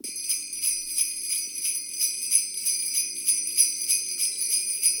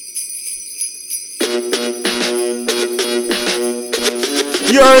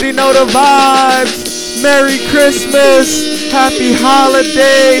already know the vibes. Merry Christmas, Happy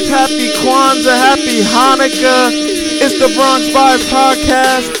Holidays, Happy Kwanzaa, Happy Hanukkah. It's the Bronx Vibes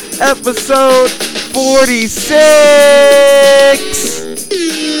Podcast, episode 46.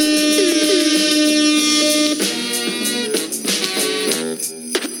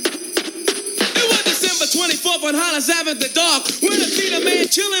 On Hollis Ave at the dark, when I seen a man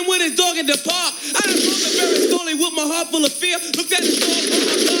chilling with his dog in the park. I done rode the very slowly with my heart full of fear. Looked at the dog, oh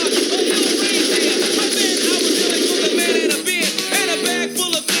my God, oh no reindeer. But then I was dealing with a man in a beard and a bag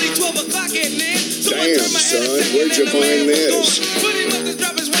full of goodies, 12 o'clock at night. So I turned my head a second where'd you and the find man was this? gone. But he must have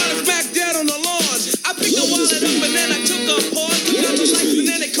dropped his wallet smack dead on the lawn. I picked the wallet up and then I took a pause. Took out the lights and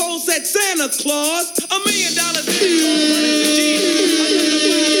then it cold said Santa Claus. $1 million in it,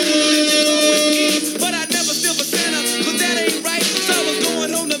 hundreds of G's. But I never steal for Santa, cause that ain't right. So I was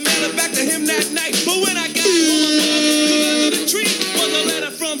going home to mail it back to him that night. But when I got home, under the tree was a letter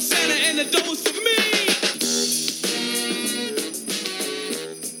from Santa and the door was for me.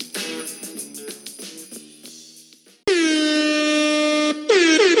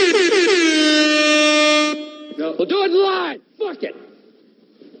 No, we'll do it live. Fuck it.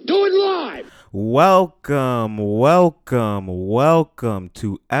 Do it live. Welcome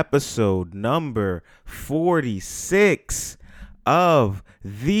to episode number 46 of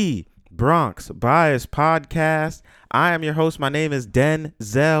the Bronx Bias Podcast. I am your host. My name is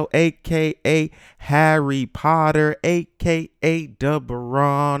Denzel, a.k.a. Harry Potter, a.k.a.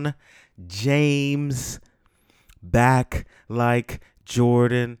 DeBron James, back like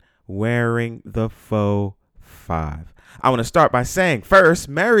Jordan wearing the faux 5. I want to start by saying first,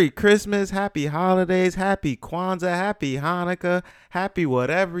 Merry Christmas, Happy Holidays, Happy Kwanzaa, Happy Hanukkah, Happy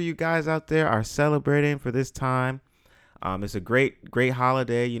whatever you guys out there are celebrating for this time. It's a great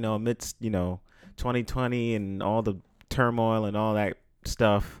holiday, amidst, 2020 and all the turmoil and all that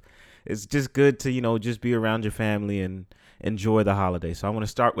stuff. It's just good to, just be around your family and enjoy the holiday. So I want to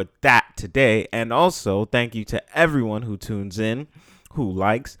start with that today. And also thank you to everyone who tunes in, who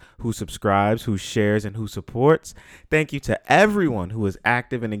likes, who subscribes, who shares, and who supports. Thank you to everyone who is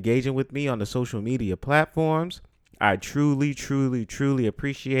active and engaging with me on the social media platforms. I truly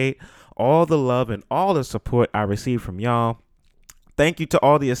appreciate all the love and all the support I receive from y'all. Thank you to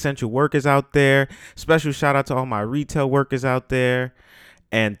all the essential workers out there. Special shout out to all my retail workers out there.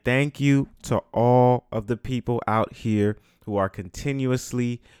 And thank you to all of the people out here who are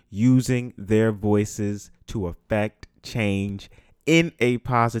continuously using their voices to affect change in a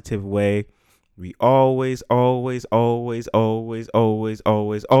positive way. We always have to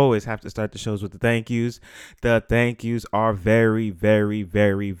start the shows with the thank yous. The thank yous are very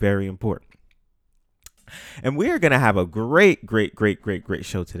important. And we are going to have a great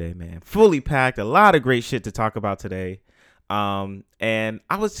show today, man. Fully packed, a lot of great shit to talk about today. And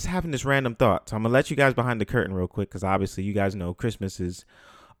I was just having this random thought. So I'm going to let you guys behind the curtain real quick, because obviously you guys know Christmas is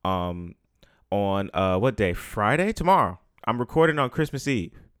on what day? Friday? Tomorrow. I'm recording on Christmas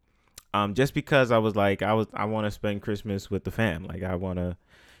Eve. Just because I was like, I want to spend Christmas with the fam. Like, I want to,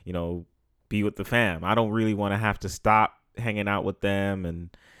 be with the fam. I don't really want to have to stop hanging out with them and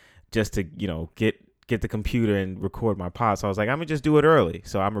just to, get the computer and record my pod. So I was like, I'm gonna just do it early.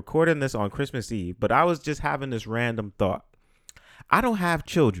 So I'm recording this on Christmas Eve, but I was just having this random thought. I don't have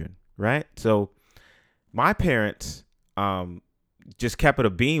children, right? So my parents, just kept it a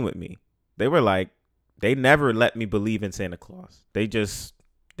bean with me. They were like, they never let me believe in Santa Claus. They just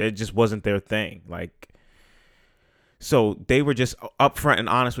wasn't their thing. Like, so they were just upfront and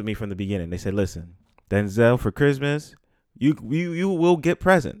honest with me from the beginning. They said, listen, Denzel, for Christmas, you will get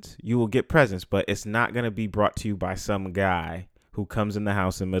presents. You will get presents, but it's not going to be brought to you by some guy who comes in the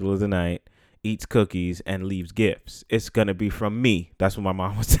house in the middle of the night, eats cookies, and leaves gifts. It's going to be from me. That's what my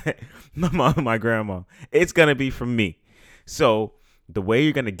mom would say. My mom and my grandma. It's going to be from me. So the way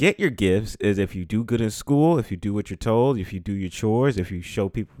you're going to get your gifts is if you do good in school, if you do what you're told, if you do your chores, if you show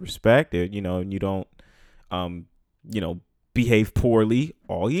people respect, and you don't, behave poorly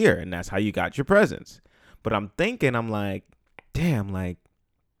all year. And that's how you got your presents. But I'm like, damn, like,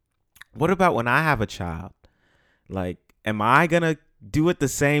 what about when I have a child? Like, am I going to do it the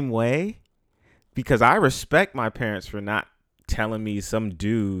same way? Because I respect my parents for not telling me some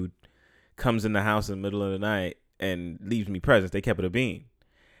dude comes in the house in the middle of the night and leaves me presents. They kept it a bean.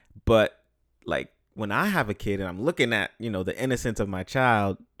 But like, when I have a kid and I'm looking at, the innocence of my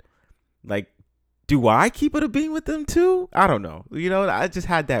child, like, do I keep it a bean with them too? I don't know. I just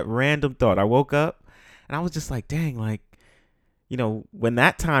had that random thought. I woke up and I was just like, dang, like, when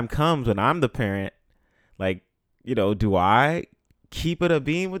that time comes, when I'm the parent, like, do I keep it a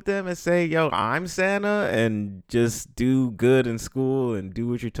beam with them and say, yo, I'm Santa, and just do good in school and do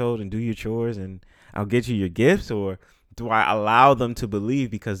what you're told and do your chores and I'll get you your gifts? Or do I allow them to believe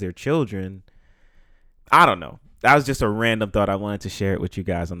because they're children? I don't know. That was just a random thought. I wanted to share it with you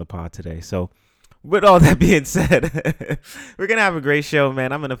guys on the pod today. So with all that being said, we're going to have a great show,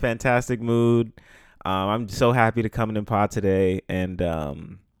 man. I'm in a fantastic mood. I'm so happy to come in the pod today. And,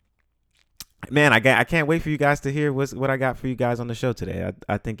 man, I can't wait for you guys to hear what I got for you guys on the show today.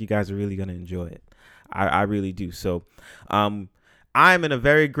 I think you guys are really going to enjoy it. I really do. So I'm in a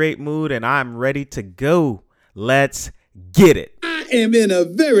very great mood and I'm ready to go. Let's get it. I am in a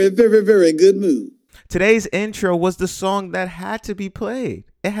very, very, very good mood. Today's intro was the song that had to be played.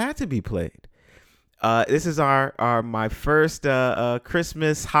 It had to be played. This is my first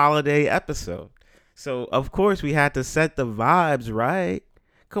Christmas holiday episode. So, of course, we had to set the vibes right.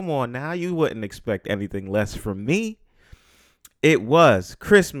 Come on now, you wouldn't expect anything less from me. It was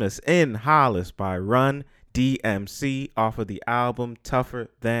Christmas in Hollis by Run DMC off of the album Tougher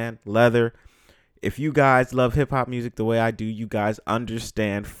Than Leather. If you guys love hip hop music the way I do, you guys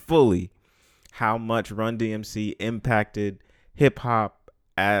understand fully how much Run DMC impacted hip hop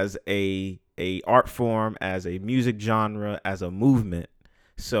as a art form, as a music genre, as a movement.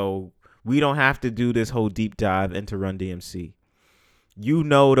 So we don't have to do this whole deep dive into Run DMC. You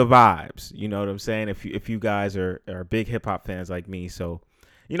know the vibes. You know what I'm saying? If you guys are big hip hop fans like me. So,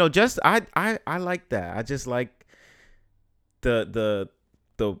 just I like that. I just like the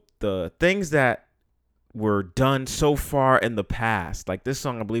things that were done so far in the past. Like this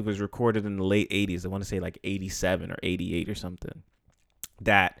song, I believe, was recorded in the late 80s. I want to say like 87 or 88 or something.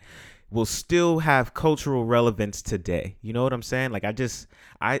 That will still have cultural relevance today. You know what I'm saying? Like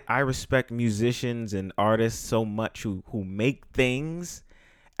I respect musicians and artists so much who make things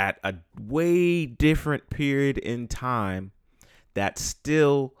at a way different period in time that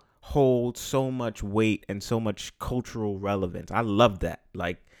still hold so much weight and so much cultural relevance. I love that.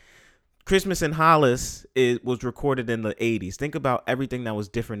 Like Christmas in Hollis was recorded in the 80s. Think about everything that was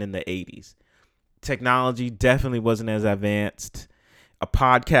different in the 80s. Technology definitely wasn't as advanced. A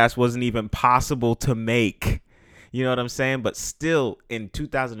podcast wasn't even possible to make. You know what I'm saying? But still, in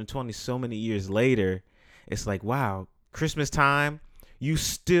 2020, so many years later, it's like, wow, Christmas time, you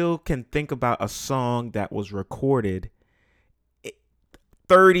still can think about a song that was recorded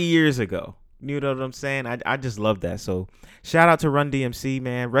 30 years ago. You know what I'm saying? I just love that. So shout out to Run DMC,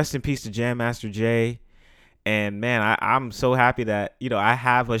 man. Rest in peace to Jam Master Jay. And man, I'm so happy that, I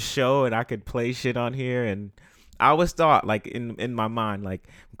have a show and I could play shit on here. And I always thought, like, in my mind, like,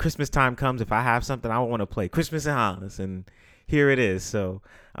 when Christmas time comes, if I have something, I want to play Christmas in Hollis, and here it is. So,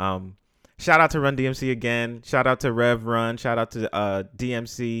 shout out to Run DMC again. Shout out to Rev Run. Shout out to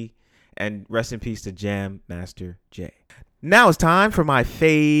DMC, and rest in peace to Jam Master Jay. Now it's time for my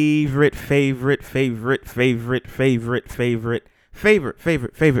favorite segment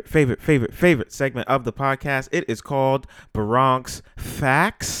of the podcast. It is called Bronx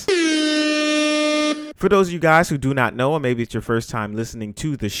Facts. For those of you guys who do not know, or maybe it's your first time listening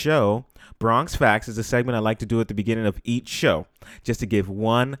to the show, Bronx Facts is a segment I like to do at the beginning of each show, just to give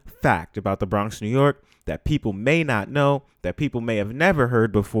one fact about the Bronx, New York, that people may not know, that people may have never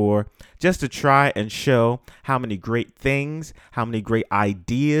heard before, just to try and show how many great things, how many great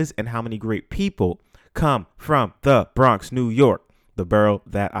ideas, and how many great people come from the Bronx, New York, the borough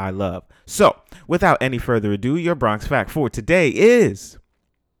that I love. So, without any further ado, your Bronx Fact for today is: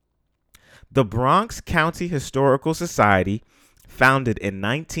 the Bronx County Historical Society, founded in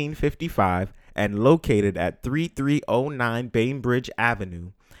 1955 and located at 3309 Bainbridge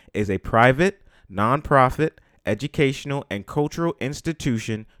Avenue, is a private, nonprofit, educational, and cultural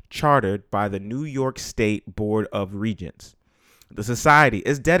institution chartered by the New York State Board of Regents. The society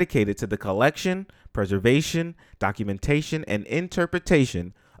is dedicated to the collection, preservation, documentation, and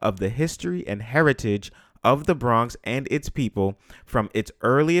interpretation of the history and heritage of the Bronx and its people from its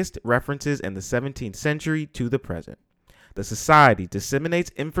earliest references in the 17th century to the present. The society disseminates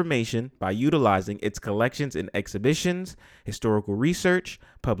information by utilizing its collections in exhibitions, historical research,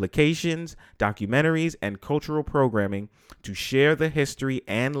 publications, documentaries, and cultural programming to share the history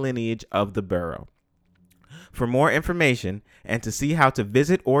and lineage of the borough. For more information and to see how to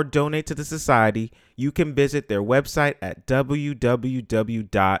visit or donate to the society, you can visit their website at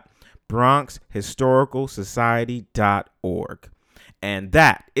www.bronxhistoricalsociety.org. And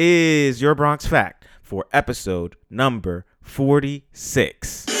that is your Bronx Fact for episode number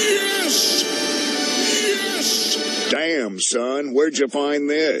 46. Yes! Yes! Damn, son, where'd you find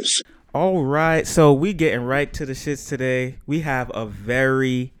this? All right, so we getting right to the shits today. We have a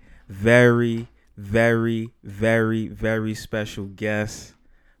very, very, very, very, very special guest.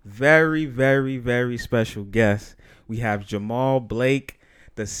 Very, very, very special guest. We have Jamal Blake,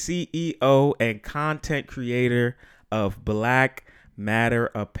 the CEO and content creator of Black Matter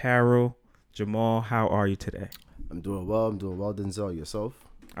Apparel. Jamal, how are you today? I'm doing well, Denzel. Yourself?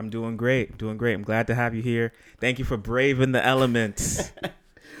 I'm doing great. I'm glad to have you here. Thank you for braving the elements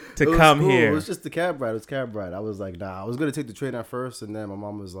to come cool. here. It was just the cab ride. I was like, nah. I was going to take the train at first, and then my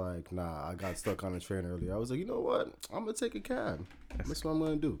mom was like, nah, I got stuck on the train earlier. I was like, you know what? I'm going to take a cab. That's what I'm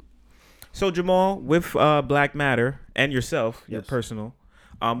going to do. So, Jamal, with Black Matter and yourself, your personal,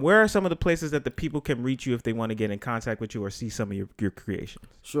 where are some of the places that the people can reach you if they want to get in contact with you or see some of your creations?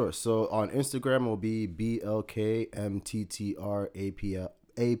 Sure. So, on Instagram, it will be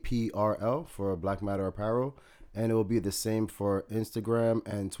BLKMTTRAPRL for Black Matter Apparel. And it will be the same for Instagram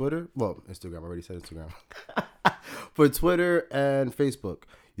and Twitter. Well, Instagram, I already said Instagram. For Twitter and Facebook.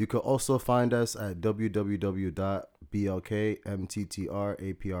 You can also find us at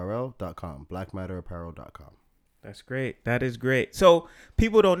www.blkmttraprl.com, blackmatterapparel.com. That's great. That is great. So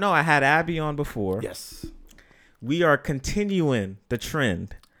people don't know, I had Abby on before. Yes. We are continuing the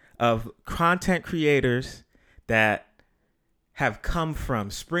trend of content creators that have come from,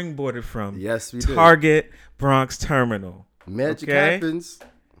 springboarded from Target Bronx Terminal. Magic happens.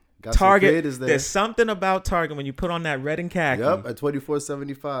 Got Target, there. There's something about Target when you put on that red and khaki. Yep, at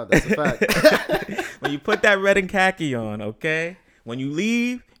 $24.75. That's a fact. When you put that red and khaki on, okay? When you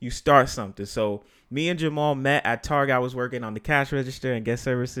leave, you start something. So me and Jamal met at Target. I was working on the cash register and guest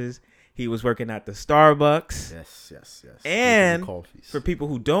services. He was working at the Starbucks. Yes. And for people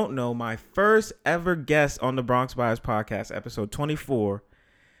who don't know, my first ever guest on the Bronx Bias podcast, episode 24,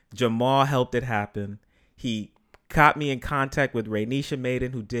 Jamal helped it happen. He got me in contact with Raynisha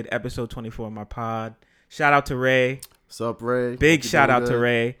Maiden, who did episode 24 of my pod. Shout out to Ray. What's up, Ray? Big shout out to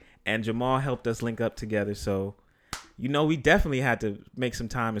Ray. And Jamal helped us link up together. So, we definitely had to make some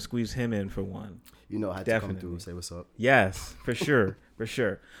time and squeeze him in for one. I had to come through and say what's up. Yes, for sure. For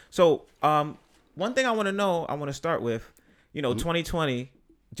sure. So, one thing I want to start with, 2020,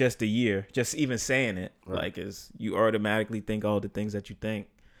 just a year, just even saying it, is you automatically think all the things that you think.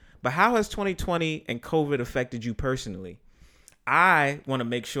 But how has 2020 and COVID affected you personally? I want to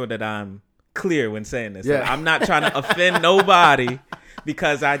make sure that I'm clear when saying this. Yeah. I'm not trying to offend nobody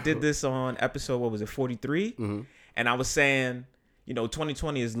because I did this on episode, 43? Mm-hmm. And I was saying,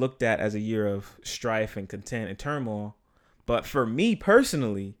 2020 is looked at as a year of strife and content and turmoil. But for me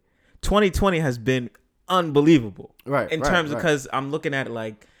personally, 2020 has been unbelievable. In terms of, because I'm looking at it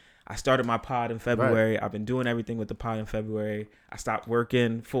like, I started my pod in February. I've been doing everything with the pod in February. I stopped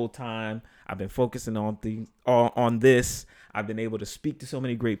working full time. I've been focusing on this. I've been able to speak to so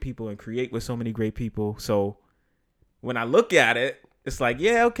many great people and create with so many great people. So when I look at it, it's like,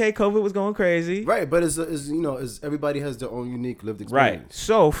 yeah, okay, COVID was going crazy. Right, but as everybody has their own unique lived experience. Right.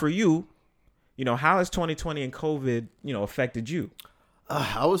 So for you, how has 2020 and COVID, affected you?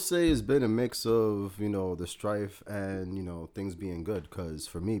 I would say it's been a mix of, the strife and, things being good. Because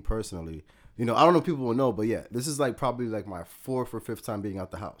for me personally, I don't know if people will know, but yeah, this is probably my fourth or fifth time being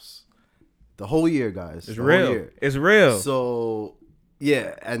out the house. The whole year, guys. It's real. It's real. So,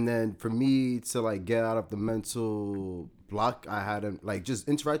 yeah. And then for me to get out of the mental block I had, and just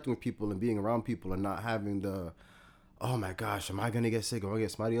interacting with people and being around people and not having the, oh my gosh, am I going to get sick? Am I going to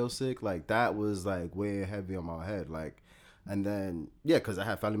get somebody else sick? That was way heavy on my head. And then, yeah, because I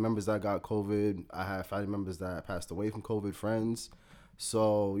had family members that got COVID. I had family members that passed away from COVID, friends.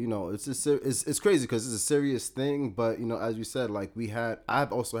 So, it's crazy because it's a serious thing. But, as you said,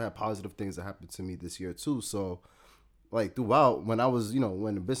 I've also had positive things that happened to me this year too. So, throughout, when I was,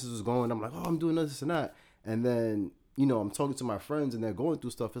 when the business was going, I'm like, oh, I'm doing this and that. And then, I'm talking to my friends and they're going through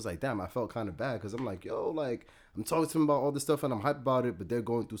stuff. It's like, damn, I felt kind of bad because I'm like, yo, I'm talking to them about all this stuff and I'm hyped about it, but they're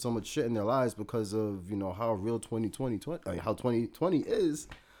going through so much shit in their lives because of, how real 2020 is.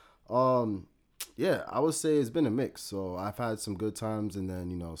 Yeah, I would say it's been a mix. So I've had some good times and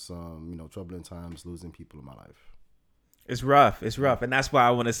then, some, troubling times, losing people in my life. It's rough. And that's why I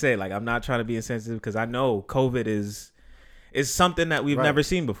want to say, I'm not trying to be insensitive because I know COVID is something that we've never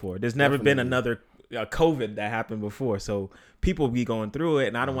seen before. There's never been another COVID that happened before. So people be going through it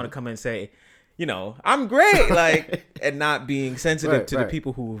and I don't want to come in and say, I'm great, and not being sensitive to the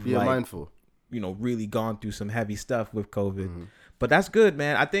people who've mindful, really gone through some heavy stuff with COVID. Mm-hmm. But that's good,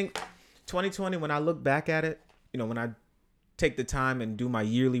 man. I think 2020, when I look back at it, when I take the time and do my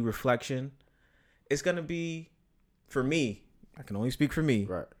yearly reflection, it's going to be, for me, I can only speak for me.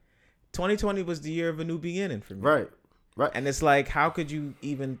 Right. 2020 was the year of a new beginning for me. Right. And it's how could you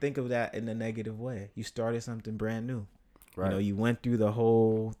even think of that in a negative way? You started something brand new. You know, you went through the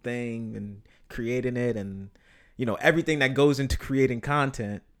whole thing and creating it, and you know everything that goes into creating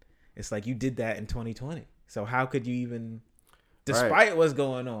content. It's like you did that in 2020. So how could you even, despite what's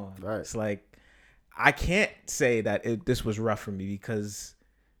going on? It's like I can't say that this was rough for me because,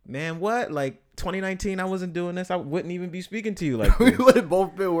 man, what? Like 2019, I wasn't doing this. I wouldn't even be speaking to you like We this. would have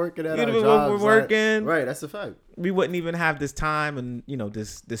both been working at our jobs. We're working. Right, that's a fact. We wouldn't even have this time and, you know,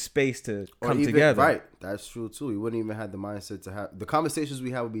 this space to come even, together. Right, that's true too. We wouldn't even have the mindset to have the conversations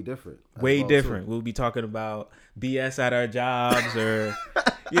we have would be different. Way different. We'll be talking about BS at our jobs or,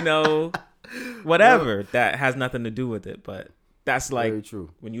 you know, whatever that has nothing to do with it. But that's like very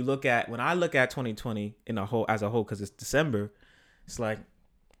true. When I look at 2020 as a whole, because it's December, it's like,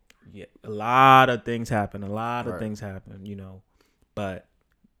 yeah, a lot of things happen. You know, but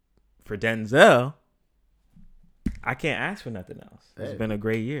for Denzel, I can't ask for nothing else. It's been a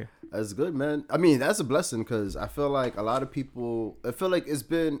great year. That's good, man. I mean, that's a blessing because I feel like a lot of people. I feel like it's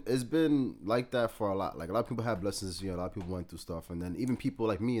been like that for a lot. Like a lot of people have blessings. You know, a lot of people went through stuff, and then even people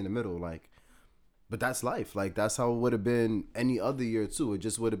like me in the middle, like. But that's life. Like that's how it would have been any other year too. It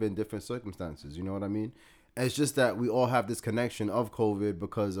just would have been different circumstances. You know what I mean? It's just that we all have this connection of COVID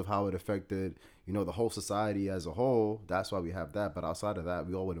because of how it affected, you know, the whole society as a whole. That's why we have that. But outside of that,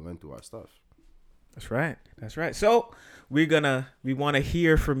 we all would have went through our stuff. That's right. That's right. So we want to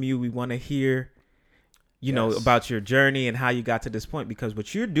hear from you. We want to hear, you know, about your journey and how you got to this point, because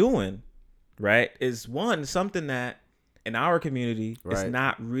what you're doing, right, is something that in our community is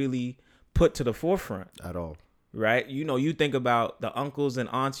not really put to the forefront at all. Right? You know, you think about the uncles and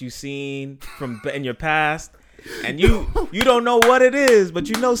aunts you've seen from in your past, and you don't know what it is, but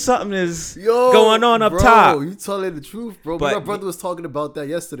you know something is going on up top. You telling the truth, bro. But my brother was talking about that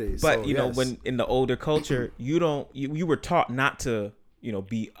yesterday. But so, you know, when in the older culture, you were taught not to, you know,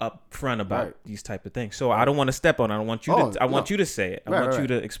 be upfront about these type of things. So I don't want to step on it. I want you to. I want you to say it. I want you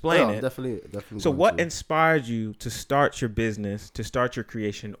to explain it. Definitely. So what inspired you to start your business, to start your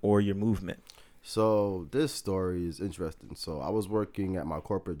creation or your movement? So this story is interesting. So I was working at my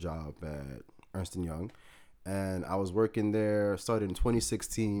corporate job at Ernst & Young, and I was working there. Started in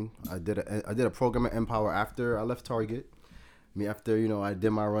 2016. I did a program at Empower after I left Target. After I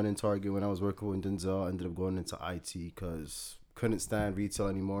did my run in Target when I was working with Denzel, I ended up going into IT because couldn't stand retail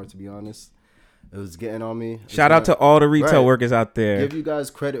anymore. To be honest, it was getting on me. Shout out to all the retail workers out there. Give you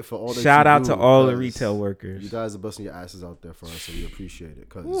guys credit for all that. Shout out to all the retail workers. You guys are busting your asses out there for us, so we appreciate it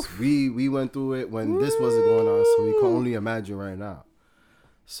because we went through it when this wasn't going on, so we can only imagine right now.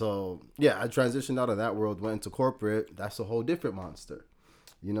 So yeah, I transitioned out of that world, went into corporate. That's a whole different monster,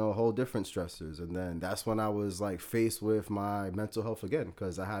 a whole different stressors. And then that's when I was like faced with my mental health again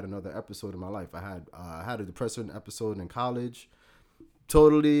because I had another episode in my life. I had a depressing episode in college.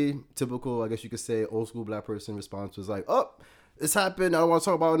 Totally typical, I guess you could say, old school black person response was like, oh, this happened. I don't want to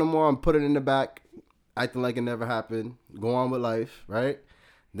talk about it no more. I'm putting it in the back, acting like it never happened. Go on with life, right?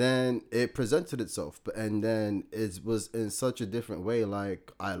 Then it presented itself. And then it was in such a different way.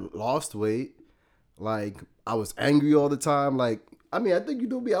 Like, I lost weight. Like, I was angry all the time. Like, I think you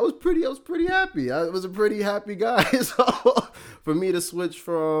know me. I was pretty happy. I was a pretty happy guy. So for me to switch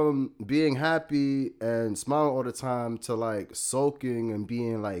from being happy and smiling all the time to like sulking and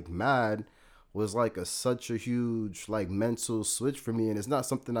being like mad was like such a huge like mental switch for me. And it's not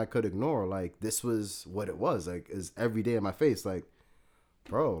something I could ignore. Like this was what it was. Like it's every day in my face. Like,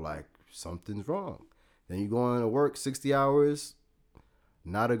 bro, like something's wrong. Then you go into work 60 hours.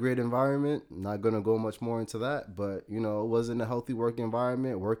 Not a great environment. Not going to go much more into that. But, it wasn't a healthy work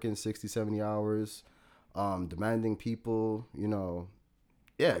environment. Working 60, 70 hours. Demanding people,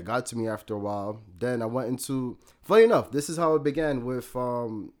 Yeah, it got to me after a while. Then I went into... Funny enough, this is how it began with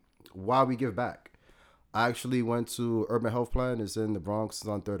Why We Give Back. I actually went to Urban Health Plan. It's in the Bronx. It's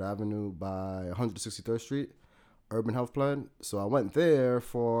on 3rd Avenue by 163rd Street. Urban Health Plan. So I went there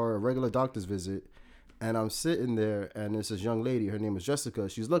for a regular doctor's visit. And I'm sitting there, and there's this young lady. Her name is Jessica.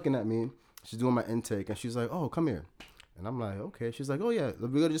 She's looking at me. She's doing my intake, and she's like, oh, come here. And I'm like, okay. She's like, oh, yeah, we're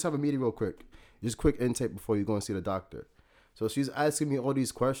going to just have a meeting real quick. Just quick intake before you go and see the doctor. So she's asking me all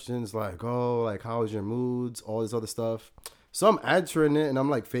these questions like, oh, like, how's your moods, all this other stuff. So I'm answering it, and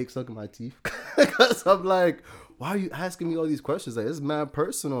I'm, like, fake sucking my teeth. Because I'm like, why are you asking me all these questions? Like, it's mad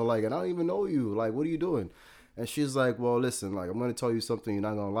personal. Like, and I don't even know you. Like, what are you doing? And she's like, well, listen, like, I'm going to tell you something. You're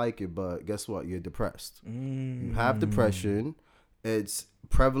not going to like it, but guess what? You're depressed. You have depression. It's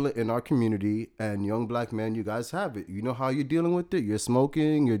prevalent in our community. And young black men, you guys have it. You know how you're dealing with it. You're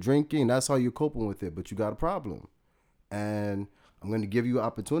smoking, you're drinking. That's how you're coping with it. But you got a problem. And I'm going to give you an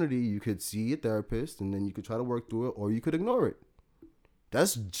opportunity. You could see a therapist, and then you could try to work through it, or you could ignore it.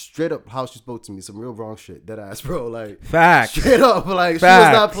 That's straight up how she spoke to me. Some real wrong shit. That ass, bro. Like, Facts. straight up. Like, Facts. she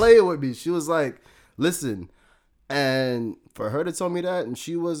was not playing with me. She was like, listen. And for her to tell me that, and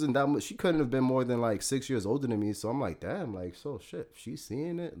she wasn't that much, she couldn't have been more than like 6 years older than me. So I'm like, damn, like, so shit. If she's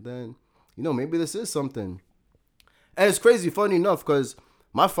seeing it, then, you know, maybe this is something. And it's crazy, funny enough, because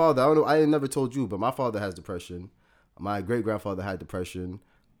my father, I don't know, I never told you, but my father has depression. My great-grandfather had depression.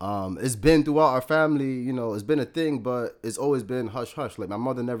 It's been throughout our family, you know, it's been a thing, but it's always been hush-hush. Like, my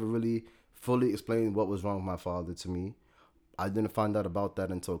mother never really fully explained what was wrong with my father to me. I didn't find out about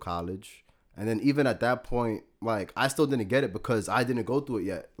that until college. And then even at that point, like, I still didn't get it because I didn't go through it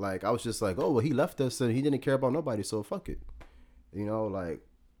yet. Like, I was just like, oh, well, he left us and he didn't care about nobody, so fuck it. You know, like,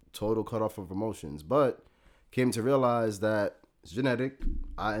 total cut off of emotions. But came to realize that it's genetic.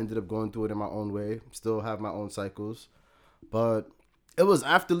 I ended up going through it in my own way. Still have my own cycles. But it was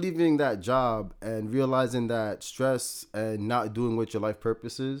after leaving that job and realizing that stress and not doing what your life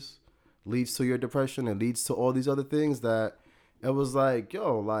purpose is leads to your depression and leads to all these other things that it was like,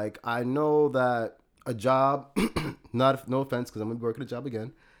 yo, like, I know that a job, no offense, because I'm going to be working a job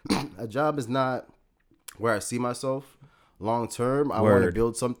again. A job is not where I see myself long term. I want to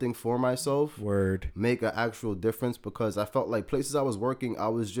build something for myself. Make an actual difference, because I felt like places I was working, I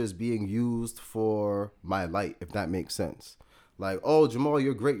was just being used for my light, if that makes sense. Like, oh, Jamal,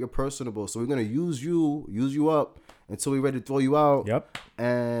 you're great, you're personable, so we're going to use you up until we're ready to throw you out. Yep.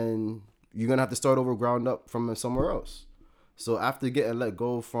 And you're going to have to start over ground up from somewhere else. So after getting let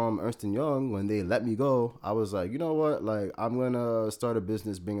go from Ernst & Young, when they let me go, I was like, you know what? Like, I'm going to start a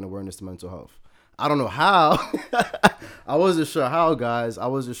business bringing awareness to mental health. I don't know how. I wasn't sure how, guys. I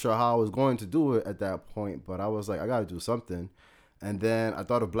wasn't sure how I was going to do it at that point. But I was like, I got to do something. And then I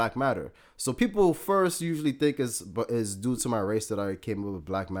thought of Black Matter. So people first usually think is due to my race that I came up with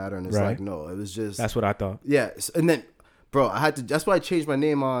Black Matter. And it's like, no, it was just. That's what I thought. Yeah. And then, bro, that's why I changed my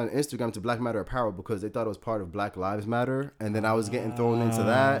name on Instagram to Black Matter Apparel, because they thought it was part of Black Lives Matter. And then I was getting thrown into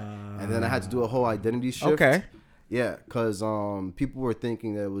that. And then I had to do a whole identity shift. Okay. Yeah, because people were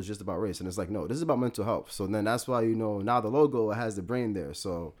thinking that it was just about race. And it's like, no, this is about mental health. So then that's why, you know, now the logo has the brain there.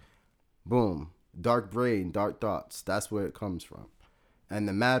 So, boom, dark brain, dark thoughts. That's where it comes from. And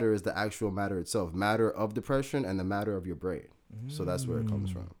the matter is the actual matter itself. Matter of depression and the matter of your brain. So that's where it comes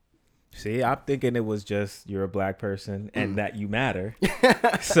from. See, I'm thinking it was just you're a black person and that you matter.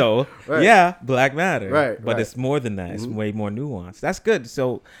 So, yeah, Black Matter. Right. But it's more than that. It's way more nuanced. That's good.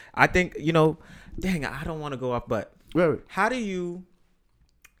 So I think, you know, dang, I don't want to go off, but how did you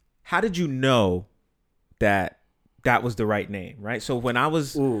know that was the right name, right? So when I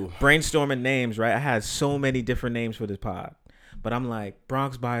was brainstorming names, right, I had so many different names for this pod. But I'm like,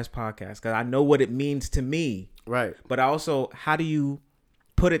 Bronx Bias Podcast, because I know what it means to me. Right. But also, how do you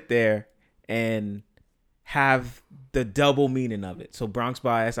put it there and have the double meaning of it? So Bronx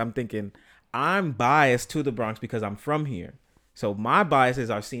Bias, I'm thinking I'm biased to the Bronx because I'm from here. So my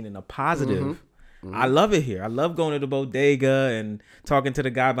biases are seen in a positive. I love it here. I love going to the bodega and talking to the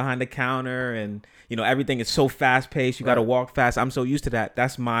guy behind the counter, and you know, everything is so fast paced. You got to walk fast. I'm so used to that.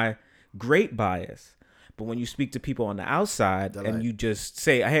 That's my great bias. But when you speak to people on the outside and you just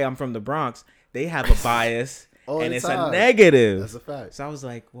say, hey, I'm from the Bronx, they have a bias and it's a negative. That's a fact. So I was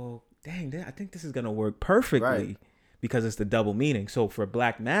like, well, dang, I think this is going to work perfectly because it's the double meaning. So for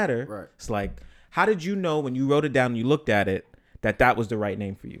Black Matter, it's like, how did you know when you wrote it down and you looked at it that was the right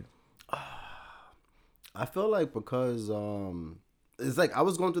name for you? I feel like because it's like I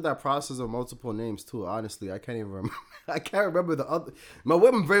was going through that process of multiple names too. Honestly, I can't even remember. I can't remember the other. My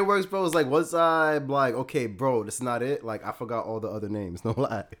way my brain works, bro, is like once I'm like, okay, bro, that's not it. Like I forgot all the other names, no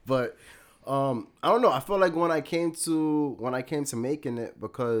lie. But I don't know. I feel like when I came to making it,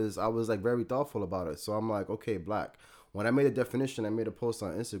 because I was like very thoughtful about it. So I'm like, okay, Black. When I made a definition, I made a post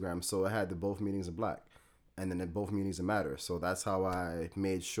on Instagram, so it had the both meanings of Black. And then both meanings of matter. So that's how I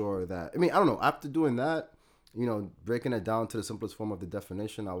made sure that, I mean, I don't know. After doing that, you know, breaking it down to the simplest form of the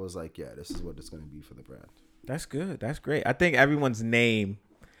definition, I was like, yeah, this is what it's going to be for the brand. That's good. That's great. I think everyone's name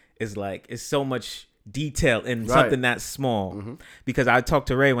is so much detail in something that small. Because I talk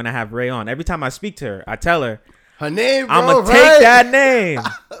to Ray when I have Ray on. Every time I speak to her, I tell her, her name, bro, I'm going to take that name.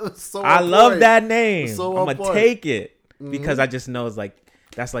 I love that name. So I'm going to take it because I just know it's like,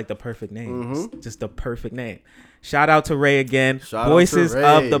 that's like the perfect name. It's just the perfect name. Shout out to Ray again. Voices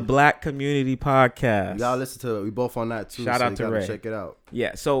of the Black Community Podcast. You gotta listen to it. We both on that too. Shout out to Ray. Check it out.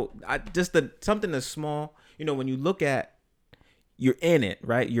 Yeah. So something that's small. You know, when you look at, you're in it,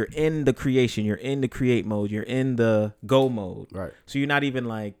 right? You're in the creation. You're in the create mode. You're in the go mode. Right. So you're not even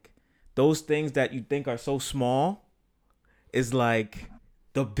like those things that you think are so small is like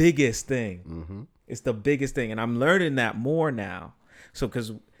the biggest thing. It's the biggest thing, and I'm learning that more now. So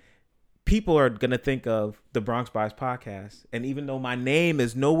because people are gonna think of the Bronx Bias podcast, and even though my name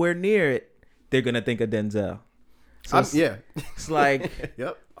is nowhere near it, they're gonna think of Denzel. So it's like,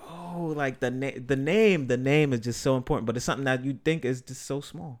 Yep. oh, like the name is just so important, but it's something that you think is just so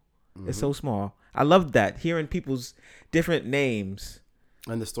small. It's so small. I love that, hearing people's different names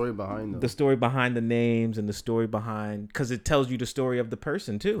And the story behind them. the story behind the names and the story behind, because it tells you the story of the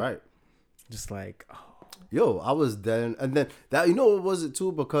person too. Right. Just like, oh, Yo, I was dead. And then that, you know what was it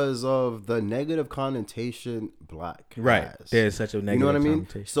too? Because of the negative connotation black right. has. There's such a negative You know what I mean?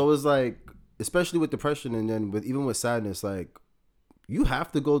 connotation. So it's like, especially with depression and then even with sadness, like, you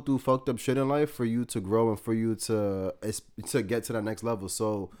have to go through fucked up shit in life for you to grow and for you to get to that next level.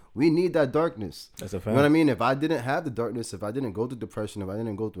 So we need that darkness. That's a fact. You know what I mean? If I didn't have the darkness, if I didn't go through depression, if I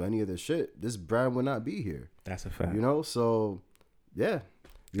didn't go through any of this shit, this brand would not be here. That's a fact. You know? So, yeah.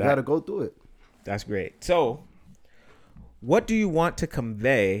 You That- got to go through it. That's great. So, what do you want to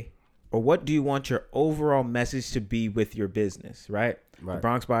convey, or what do you want your overall message to be with your business, right? The Right.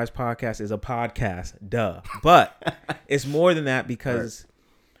 Bronx Bias podcast is a podcast, duh. But it's more than that, because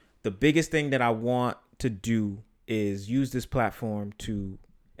the biggest thing that I want to do is use this platform to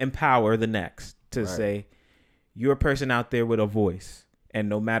empower the next, to say, you're a person out there with a voice, and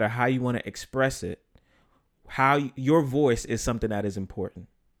no matter how you want to express it, your voice is something that is important,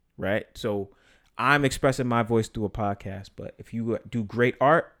 right? So I'm expressing my voice through a podcast, but if you do great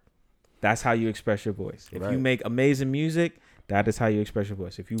art, that's how you express your voice. If you Right. make amazing music, that is how you express your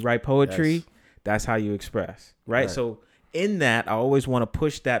voice. If you write poetry, Yes. that's how you express, right? Right. So in that, I always want to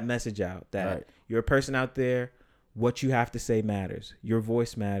push that message out that Right. you're a person out there. What you have to say matters. Your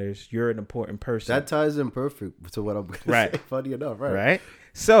voice matters. You're an important person. That ties in perfect to what I'm going to Right. say. Funny enough, right? right?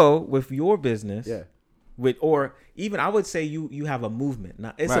 So with your business, Yeah. or even I would say you have a movement.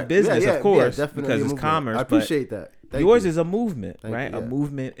 Now it's a Right. business, Yeah, of course, definitely because a it's movement. commerce. I appreciate that. But Thank yours you. is a movement, Thank right? you, A yeah.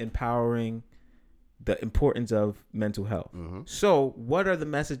 movement empowering the importance of mental health. Mm-hmm. So, what are the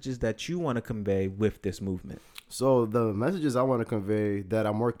messages that you want to convey with this movement? So the messages I want to convey that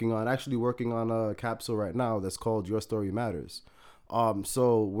I'm working on a capsule right now that's called Your Story Matters.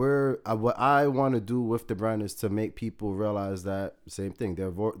 So what I want to do with the brand is to make people realize that same thing,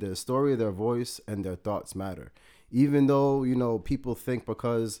 their story, their voice, and their thoughts matter. Even though, you know, people think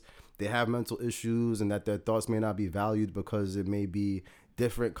because they have mental issues and that their thoughts may not be valued because it may be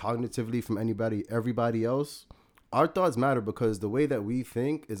different cognitively from everybody else, our thoughts matter because the way that we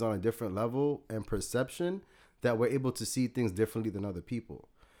think is on a different level and perception, that we're able to see things differently than other people.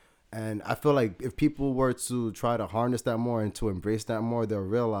 And I feel like if people were to try to harness that more and to embrace that more, they'll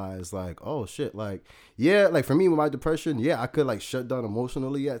realize like, oh shit, like, yeah, like for me with my depression, yeah, I could like shut down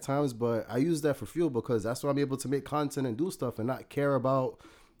emotionally at times, but I use that for fuel because that's why I'm able to make content and do stuff and not care about,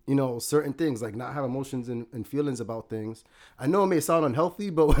 you know, certain things, like not have emotions and feelings about things. I know it may sound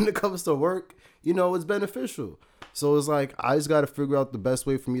unhealthy, but when it comes to work, you know, it's beneficial. So it's like, I just got to figure out the best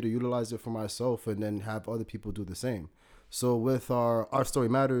way for me to utilize it for myself and then have other people do the same. So with our Story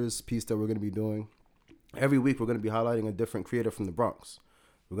Matters piece that we're going to be doing, every week we're going to be highlighting a different creator from the Bronx.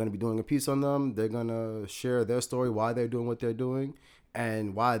 We're going to be doing a piece on them. They're going to share their story, why they're doing what they're doing,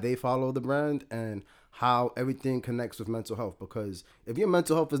 and why they follow the brand, and how everything connects with mental health. Because if your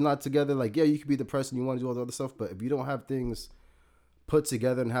mental health is not together, like, yeah, you could be depressed and you want to do all the other stuff, but if you don't have things put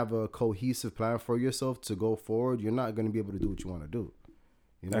together and have a cohesive plan for yourself to go forward, you're not going to be able to do what you want to do.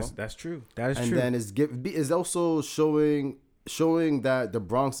 You know? That's true. That is And true. then it's also showing that the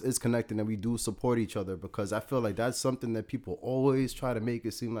Bronx is connected and we do support each other, because I feel like that's something that people always try to make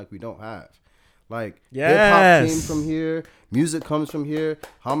it seem like we don't have. Like, hip-hop came from here, music comes from here.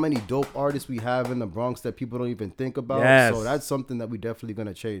 How many dope artists we have in the Bronx that people don't even think about? Yes. So that's something that we definitely going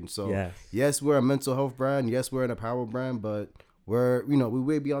to change. So Yes. yes, we're a mental health brand. Yes, we're an apparel brand, but we're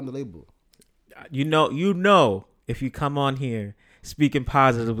way beyond the label. You know, if you come on here speaking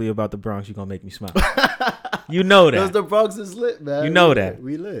positively about the Bronx, you're gonna make me smile. You know that. Because the Bronx is lit, man. You know We that. lit.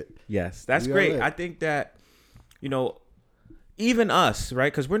 We lit. Yes, that's We are great. lit. I think that, you know, even us,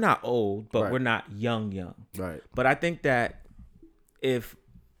 right? Because we're not old, but Right. we're not young. Right. But I think that if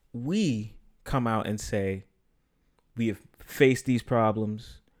we come out and say we have faced these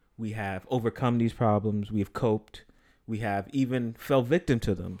problems, we have overcome these problems, we have coped, we have even fell victim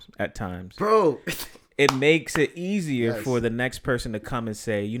to them at times, Bro. it makes it easier Yes. for the next person to come and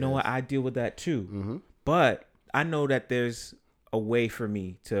say, you know what, I deal with that too. Mm-hmm. But I know that there's a way for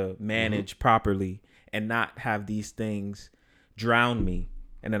me to manage properly and not have these things drown me.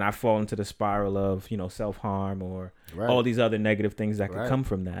 And then I fall into the spiral of, you know, self-harm or Right. all these other negative things that could Right. come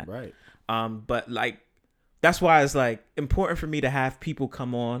from that. Right. But like, that's why it's like important for me to have people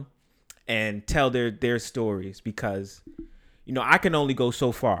come on and tell their stories, because you know, I can only go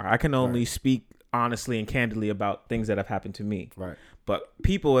so far. I can only speak honestly and candidly about things that have happened to me. Right. But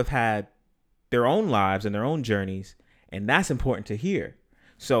people have had their own lives and their own journeys, and that's important to hear.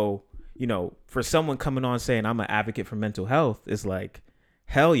 So, you know, for someone coming on saying I'm an advocate for mental health is like,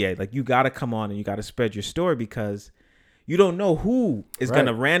 hell yeah. Like, you got to come on and you got to spread your story, because you don't know who is going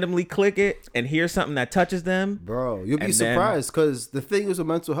to randomly click it and hear something that touches them. Bro, you'll be surprised, because the thing is with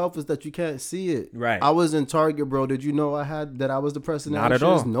mental health is that you can't see it. Right. I was in Target, bro. Did you know that I was depressed and Not anxious? at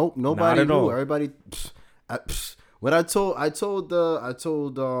all. Nope. Nobody Not at knew. all. Everybody. When I told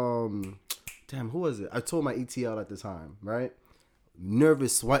damn, who was it? I told my ETL at the time, right?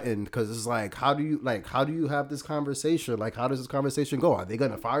 Nervous, sweating, because it's like, how do you have this conversation? Like, how does this conversation go? Are they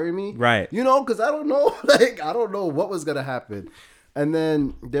gonna fire me? Right. You know, because I don't know. Like, I don't know what was gonna happen. And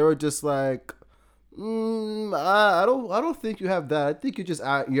then they were just like, I don't think you have that. I think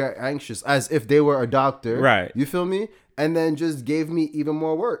you're anxious, as if they were a doctor. Right. You feel me? And then just gave me even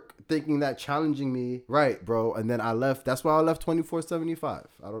more work, thinking that challenging me. Right, bro. And then I left. That's why I left 24/75.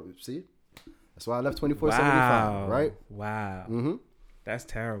 I don't see. That's why I left 24/75. Right. Wow. Mm-hmm. That's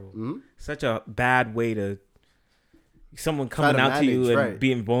terrible. Mm-hmm. Such a bad way to someone coming out to you and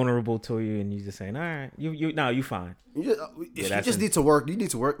being vulnerable to you, and you just saying, all right, you fine. You just need to work. You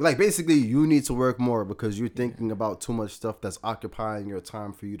need to work. Like, basically, you need to work more, because you're thinking about too much stuff that's occupying your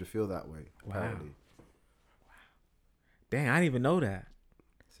time for you to feel that way. Wow. Apparently. Dang, I didn't even know that.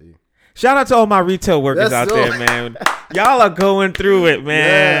 See. Shout out to all my retail workers out there, man. Y'all are going through it,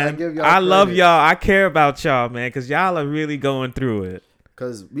 man. Yeah, I give y'all I love credit. y'all. I care about y'all, man, because y'all are really going through it.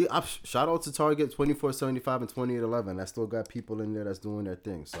 Because shout out to Target 24/75 and 2811. I still got people in there that's doing their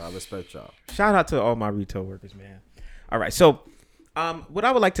thing. So I respect y'all. Shout out to all my retail workers, man. All right. So what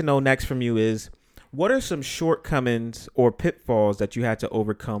I would like to know next from you is, what are some shortcomings or pitfalls that you had to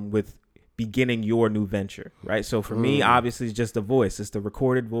overcome with beginning your new venture, right? So for me, obviously, it's just the voice. It's the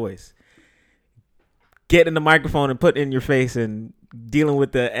recorded voice. Getting in the microphone and putting it in your face and dealing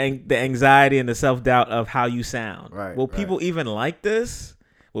with the anxiety and the self-doubt of how you sound. Right. Will people even like this?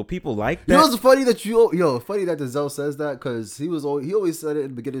 Will people like that? You know, it's funny that funny that Denzel says that, because he always said it in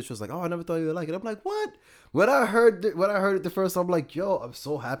the beginning. She was like, "Oh, I never thought you would like it." I'm like, "What?" When I heard it the first time, I'm like, "Yo, I'm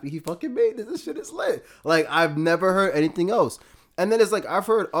so happy he fucking made this. This shit is lit." Like, I've never heard anything else. And then it's like, I've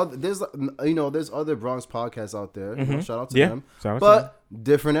heard there's other Bronx podcasts out there. You know, shout out to them. But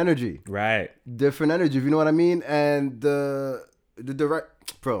different energy. Right. Different energy, if you know what I mean. And the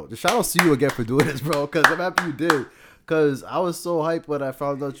shout outs to you again for doing this, bro, because I'm happy you did. Because I was so hyped when I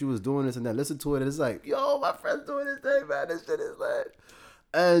found out you was doing this, and then listen to it, and it's like, yo, my friend's doing this thing, man. This shit is lit.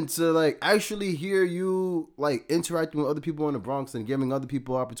 And to like actually hear you like interacting with other people in the Bronx and giving other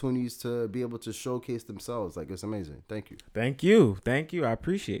people opportunities to be able to showcase themselves, like, it's amazing. Thank you. Thank you. I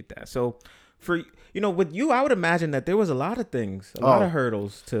appreciate that. So for, with you, I would imagine that there was a lot of things, a lot of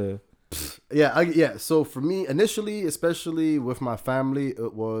hurdles to. Yeah. So for me, initially, especially with my family,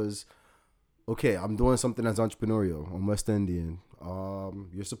 it was, okay, I'm doing something that's entrepreneurial. I'm West Indian.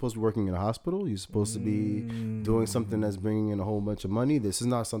 You're supposed to be working in a hospital. You're supposed to be doing something that's bringing in a whole bunch of money. This is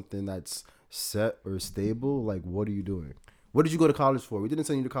not something that's set or stable. Like, what are you doing? What did you go to college for? We didn't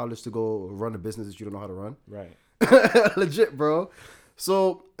send you to college to go run a business that you don't know how to run. Right. Legit, bro.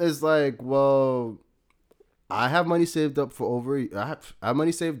 So it's like, well, I have money saved up I have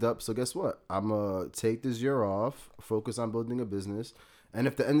money saved up. So guess what? I'm going to take this year off, focus on building a business. And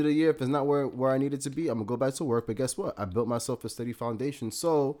if the end of the year, if it's not where I need it to be, I'm going to go back to work. But guess what? I built myself a steady foundation.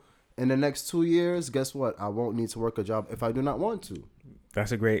 So in the next 2 years, guess what? I won't need to work a job if I do not want to.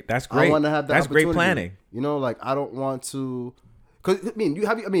 That's great. I want to have that. That's great planning. Like, I don't want to. Because,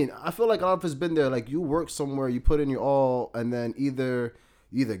 I feel like a lot of us been there. Like, you work somewhere, you put in your all, and then either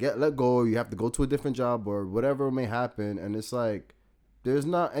get let go, or you have to go to a different job, or whatever may happen. And it's like, there's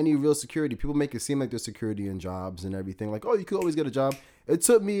not any real security. People make it seem like there's security in jobs and everything. Like, oh, you could always get a job. It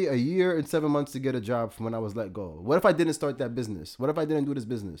took me a year and 7 months to get a job from when I was let go. What if I didn't start that business? What if I didn't do this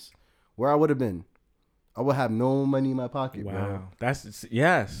business? Where I would have been? I would have no money in my pocket, wow. bro. That's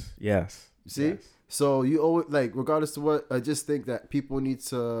yes. You see? Yes. So you always, like, regardless of what, I just think that people need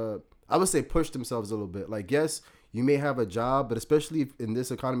to, I would say, push themselves a little bit. Like, yes, you may have a job, but especially in this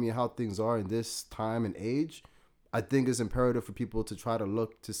economy and how things are in this time and age, I think it's imperative for people to try to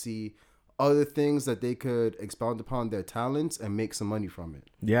look to see other things that they could expound upon their talents and make some money from it.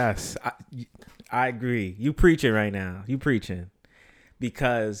 Yes, I agree. You preaching right now. You preaching.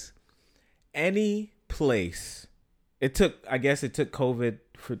 Because any place, it took COVID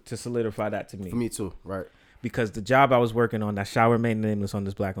to solidify that to me. For me too, right. Because the job I was working on, that shall remain nameless on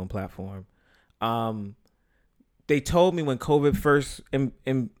this Black-owned platform, they told me when COVID first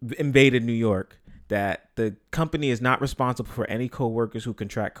invaded New York that the company is not responsible for any coworkers who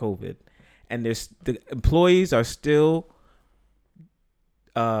contract COVID, and the employees are still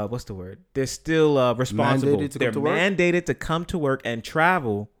what's the word? They're still responsible. They're mandated to come to work and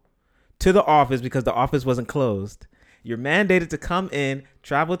travel to the office because the office wasn't closed. You're mandated to come in,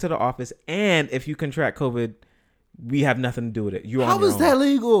 travel to the office, and if you contract COVID, we have nothing to do with it. You're How on your is own. that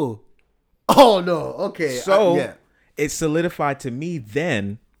legal? Oh no. Okay. So it solidified to me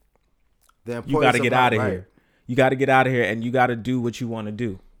then. You got to get out of here. You got to get out of here, and you got to do what you want to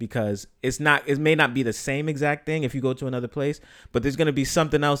do, because it may not be the same exact thing if you go to another place, but there's going to be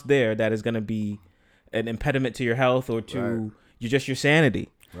something else there that is going to be an impediment to your health or to your sanity.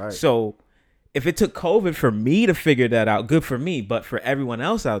 Right. So if it took COVID for me to figure that out, good for me. But for everyone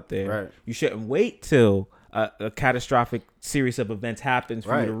else out there, you shouldn't wait till a catastrophic series of events happens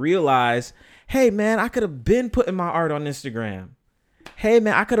for you to realize, hey, man, I could have been putting my art on Instagram. Hey,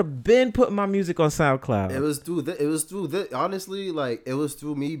 man, I could have been putting my music on SoundCloud. It was through honestly, like, it was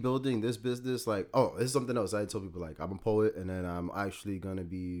through me building this business. Like, oh, this is something else. I told people, like, I'm a poet, and then I'm actually going to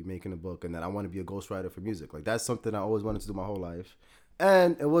be making a book, and then I want to be a ghostwriter for music. Like, that's something I always wanted to do my whole life.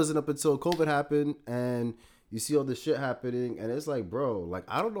 And it wasn't up until COVID happened, and you see all this shit happening, and it's like, bro, like,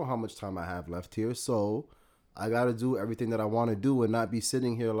 I don't know how much time I have left here, so I got to do everything that I want to do and not be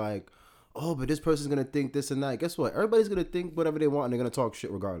sitting here like, oh, but this person's going to think this and that. Guess what? Everybody's going to think whatever they want, and they're going to talk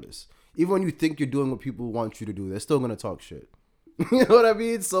shit regardless. Even when you think you're doing what people want you to do, they're still going to talk shit. You know what I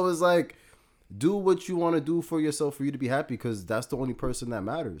mean? So it's like, do what you want to do for yourself, for you to be happy, because that's the only person that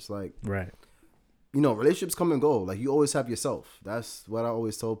matters. Like, you know, relationships come and go. Like, you always have yourself. That's what I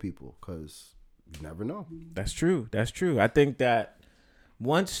always tell people, because you never know. That's true. That's true. I think that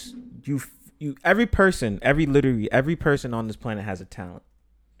once every person on this planet has a talent,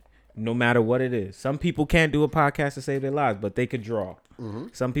 no matter what it is. Some people can't do a podcast to save their lives, but they could draw. Mm-hmm.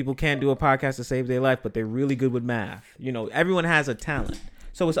 Some people can't do a podcast to save their life, but they're really good with math. You know, everyone has a talent.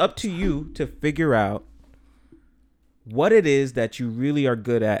 So it's up to you to figure out what it is that you really are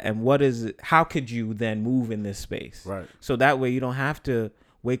good at, and how could you then move in this space? Right. So that way you don't have to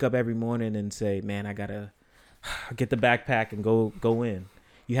wake up every morning and say, man, I gotta get the backpack and go in.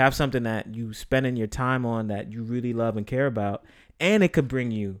 You have something that you spending your time on that you really love and care about, and it could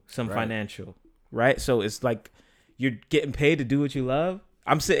bring you some financial, right? So it's like you're getting paid to do what you love.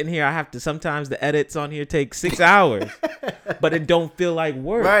 I'm sitting here, I have to, sometimes the edits on here take 6 hours, but it don't feel like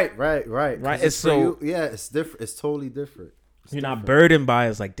work. Right. It's so, it's different. It's totally different. You're not burdened by it.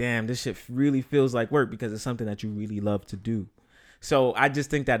 It's like, damn, this shit really feels like work because it's something that you really love to do. So I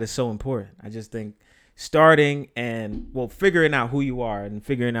just think that is so important. I just think starting and, well, figuring out who you are and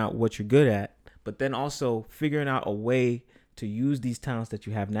figuring out what you're good at, but then also figuring out a way to use these talents that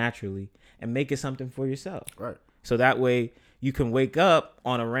you have naturally and make it something for yourself. Right. So that way you can wake up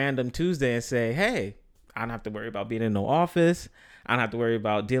on a random Tuesday and say, hey, I don't have to worry about being in no office. I don't have to worry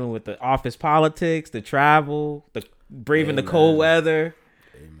about dealing with the office politics, the travel, the braving the cold weather.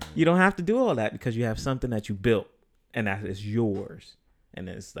 Amen. You don't have to do all that because you have something that you built and that is yours. And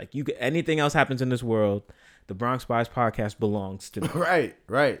it's like anything else happens in this world, the Bronx Spies podcast belongs to me.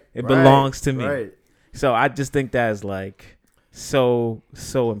 Right. It belongs to me. Right. So I just think that is like so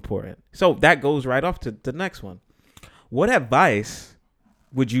important. So that goes right off to the next one. What advice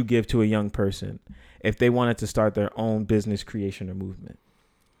would you give to a young person if they wanted to start their own business creation or movement?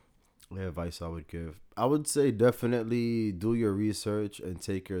 What advice I would give? I would say definitely do your research and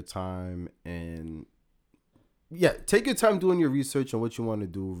take your time take your time doing your research on what you want to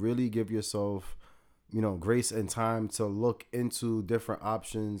do. Really give yourself, grace and time to look into different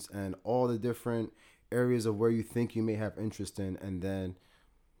options and all the different areas of where you think you may have interest in, and then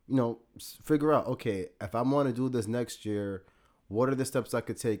figure out, okay, if I want to do this next year, what are the steps I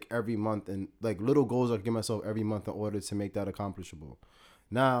could take every month, and like little goals I could give myself every month in order to make that accomplishable.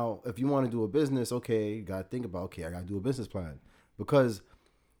 Now, if you want to do a business, okay, you got to think about, okay, I got to do a business plan, because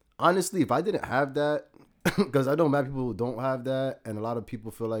honestly, if I didn't have that, because I know mad people don't have that, and a lot of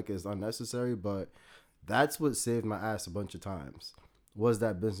people feel like it's unnecessary, but that's what saved my ass a bunch of times, was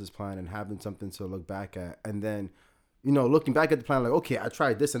that business plan and having something to look back at. And then, looking back at the plan, like, okay, I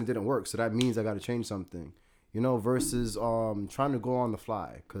tried this and it didn't work, so that means I got to change something, versus trying to go on the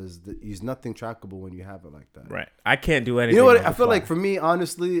fly, because there's nothing trackable when you have it like that. Right. I can't do anything. You know what? I feel like for me,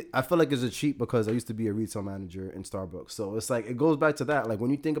 honestly, I feel like it's a cheat because I used to be a retail manager in Starbucks. So it's like, it goes back to that. Like,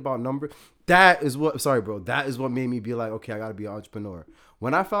 when you think about numbers, that is what made me be like, okay, I got to be an entrepreneur.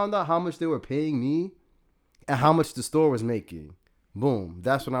 When I found out how much they were paying me and how much the store was making, boom,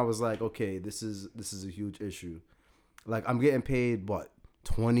 that's when I was like, okay, this is a huge issue. Like, I'm getting paid, what,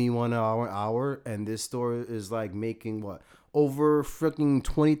 $21 an hour, and this store is like making what, over freaking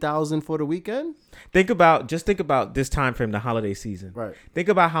 20,000 for the weekend. Think about this time frame, the holiday season. Right. Think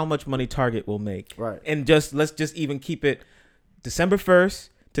about how much money Target will make. Right. And let's just even keep it December 1st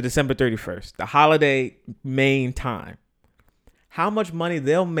to December 31st, the holiday main time. How much money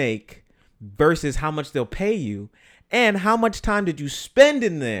they'll make versus how much they'll pay you, and how much time did you spend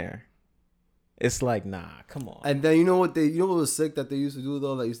in there? It's like, nah, come on. And then you know what was sick that they used to do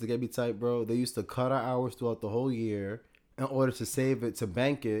though? That used to get me tight, bro. They used to cut our hours throughout the whole year in order to save it, to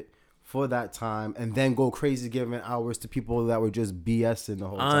bank it for that time, and then go crazy giving hours to people that were just BSing the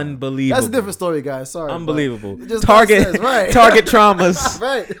whole time. Unbelievable. That's a different story, guys. Sorry. Unbelievable. Just Target, sense, right? Target traumas.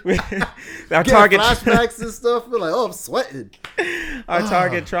 Right. Our Get Target flashbacks and stuff. We're like, oh, I'm sweating. Our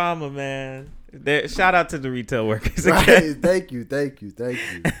Target trauma, man. Shout out to the retail workers. Right. Thank you.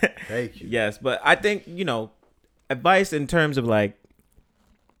 Yes, but I think, advice in terms of like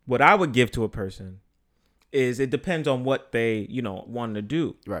what I would give to a person is it depends on what they, want to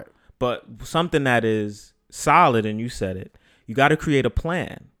do. Right. But something that is solid, and you said it, you got to create a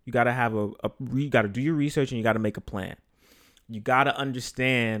plan. You got to have you got to do your research, and you got to make a plan. You got to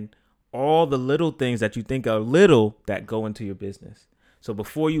understand all the little things that you think are little that go into your business. So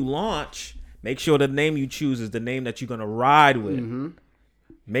before you launch, make sure the name you choose is the name that you're going to ride with. Mm-hmm.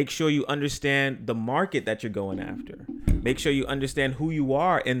 Make sure you understand the market that you're going after. Make sure you understand who you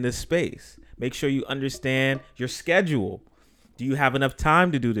are in this space. Make sure you understand your schedule. Do you have enough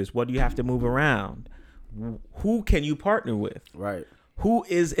time to do this? What do you have to move around? Who can you partner with? Right. Who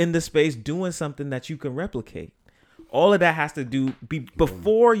is in the space doing something that you can replicate? All of that has to be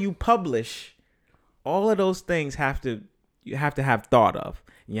before you publish. All of those things you have to have thought of.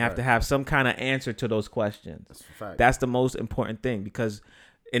 You have to have some kind of answer to those questions. That's a fact. That's the most important thing, because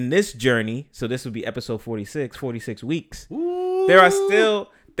in this journey, so this would be episode 46 weeks. Ooh. There are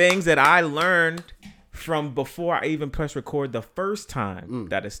still things that I learned from before I even press record the first time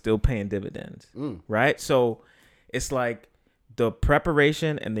that is still paying dividends. Right? So it's like the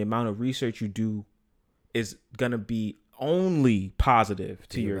preparation and the amount of research you do is going to be only positive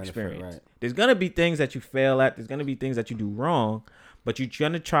to your experience. Right. There's going to be things that you fail at. There's going to be things that you do wrong, but you're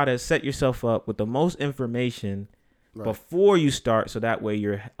going to try to set yourself up with the most information before you start, so that way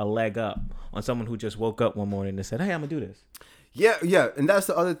you're a leg up on someone who just woke up one morning and said, hey, I'm going to do this. Yeah. And that's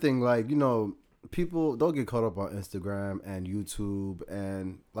the other thing. Like, people don't get caught up on Instagram and YouTube,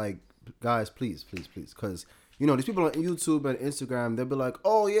 and like, guys, please. Because, these people on YouTube and Instagram, they'll be like,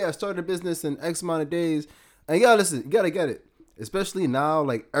 oh yeah, I started a business in X amount of days. And you gotta get it. Especially now,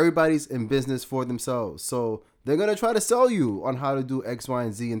 like, everybody's in business for themselves. So they're going to try to sell you on how to do X, Y,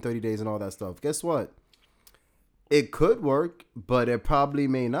 and Z in 30 days and all that stuff. Guess what? It could work, but it probably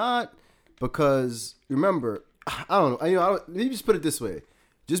may not, because remember, I don't know. Let me just put it this way.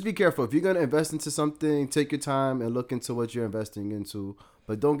 Just be careful. If you're going to invest into something, take your time and look into what you're investing into.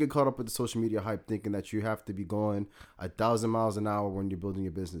 But don't get caught up with the social media hype thinking that you have to be going 1,000 miles an hour when you're building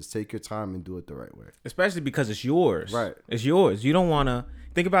your business. Take your time and do it the right way. Especially because it's yours. Right. It's yours. You don't want to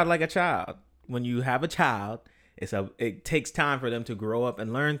think about it like a child. When you have a child, it takes time for them to grow up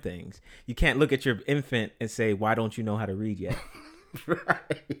and learn things. You can't look at your infant and say, why don't you know how to read yet?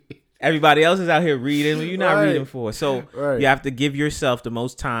 Right. Everybody else is out here reading when you're not reading for. So you have to give yourself the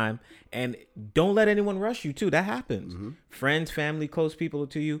most time, and don't let anyone rush you too. That happens. Mm-hmm. Friends, family, close people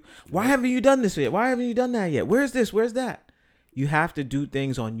to you. Why haven't you done this yet? Why haven't you done that yet? Where's this? Where's that? You have to do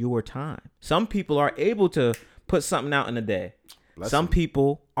things on your time. Some people are able to put something out in a day. Some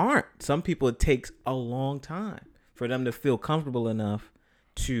people aren't. Some people, it takes a long time for them to feel comfortable enough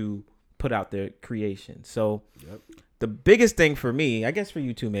to put out their creation. So the biggest thing for me, I guess for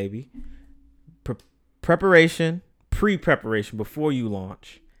you too, maybe, pre-preparation before you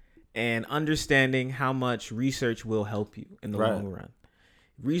launch, and understanding how much research will help you in the long run.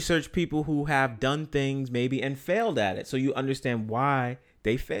 Research people who have done things maybe and failed at it, so you understand why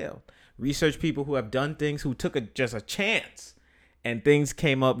they failed. Research people who have done things, who took just a chance and things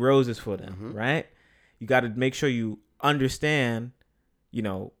came up roses for them, right? You got to make sure you understand,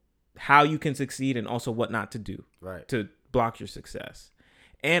 how you can succeed, and also what not to do to block your success.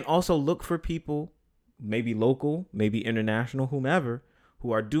 And also look for people, maybe local, maybe international, whomever,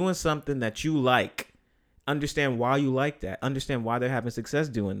 who are doing something that you like. Understand why you like that. Understand why they're having success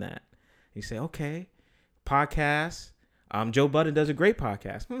doing that. You say, okay, podcast. Joe Budden does a great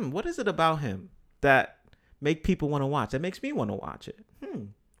podcast. What is it about him that make people want to watch? That makes me want to watch it.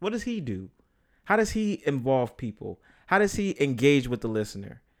 What does he do? How does he involve people? How does he engage with the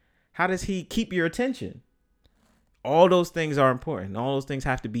listener? How does he keep your attention? All those things are important. All those things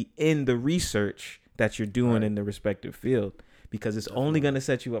have to be in the research that you're doing in the respective field, because it's only going to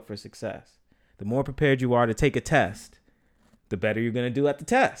set you up for success. The more prepared you are to take a test, the better you're going to do at the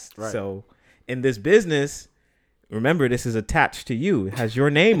test. Right. So in this business, remember, this is attached to you. It has your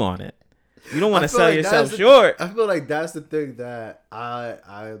name on it. You don't want to sell yourself short. I feel like that's the thing that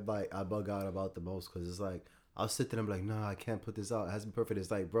I bug out about the most, because it's like I'll sit there and I'm like, no, I can't put this out. It hasn't been perfect. It's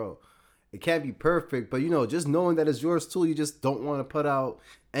like, bro, it can't be perfect, but just knowing that it's yours too, you just don't want to put out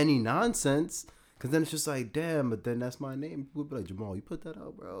any nonsense, because then it's just like, damn, but then that's my name. People be like, Jamal, you put that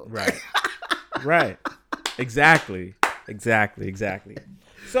out, bro. Right. Right. Exactly.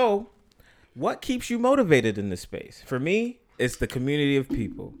 So, what keeps you motivated in this space? For me, it's the community of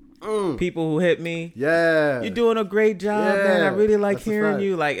people. People who hit me. Yeah. You're doing a great job, Yeah, man. I really like that's a hearing fact.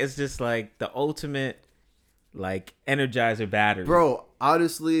 you. Like, it's just like the ultimate, like, energizer battery. Bro,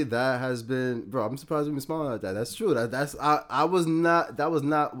 honestly, that has been, bro, I'm surprised you've been smiling at that. That's true. It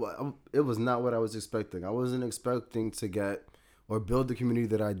was not what I was expecting. I wasn't expecting to get or build the community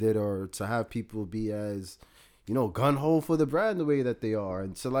that I did, or to have people be as, gun-ho for the brand the way that they are.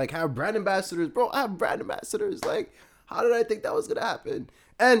 And to, like, have brand ambassadors. Bro, I have brand ambassadors. Like, how did I think that was going to happen?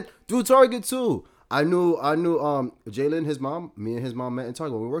 And do Target, too. I knew Jalen, his mom, me and his mom met in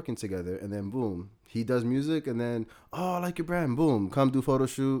Target when we were working together. And then, boom, he does music. And then, oh, I like your brand. Boom, come do photo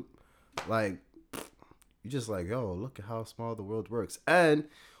shoot. Like, you just like, yo, look at how small the world works. And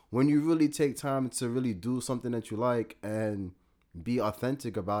when you really take time to really do something that you like and be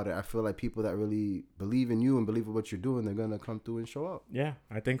authentic about it, I feel like people that really believe in you and believe in what you're doing, they're gonna come through and show up. Yeah,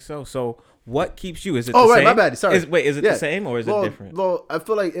 I think so. So, what keeps you? Is it Oh, the right, same? my bad. Sorry. Is it the same or is it different? Well, I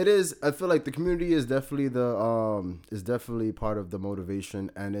feel like it is. I feel like the community is definitely is definitely part of the motivation,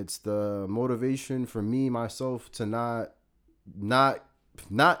 and it's the motivation for me myself to not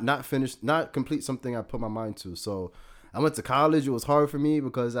complete something I put my mind to. So I went to college. It was hard for me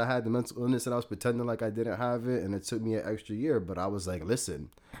because I had the mental illness and I was pretending like I didn't have it, and it took me an extra year. But I was like, listen,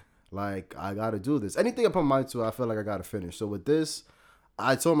 like, I got to do this. Anything I put my mind to, I feel like I got to finish. So with this,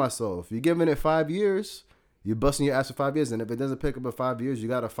 I told myself, you're giving it 5 years, you're busting your ass for 5 years. And if it doesn't pick up in 5 years, you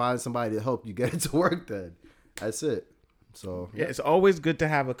got to find somebody to help you get it to work then. That's it. So, Yeah, it's always good to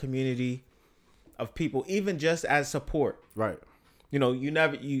have a community of people, even just as support. right.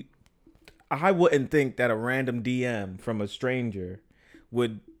 I wouldn't think that a random DM from a stranger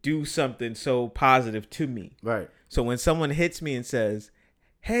would do something so positive to me. Right. So when someone hits me and says,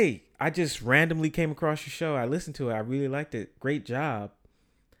 hey, I just randomly came across your show. I listened to it. I really liked it. Great job.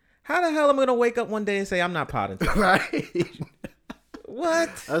 How the hell am I going to wake up one day and say I'm not potting? Right. What?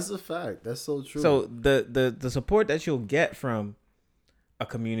 That's a fact. That's so true. So the support that you'll get from a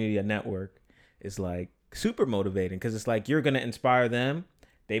community, a network, is like super motivating, because it's like you're going to inspire them.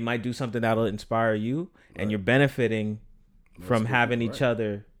 They might do something that'll inspire you, and you're benefiting from having each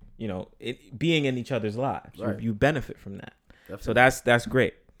other, being in each other's lives. Right. You benefit from that. Definitely. So that's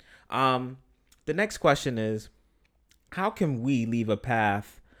great. The next question is, how can we leave a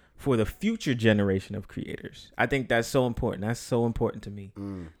path for the future generation of creators? I think that's so important. That's so important to me.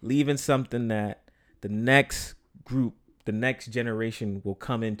 Leaving something that the next group, the next generation will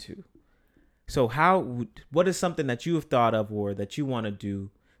come into. So what is something that you have thought of or that you want to do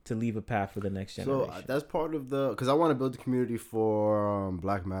to leave a path for the next generation? So that's part of because I want to build a community for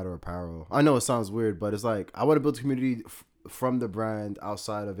Black Matter apparel. I know it sounds weird, but it's like I want to build a community from the brand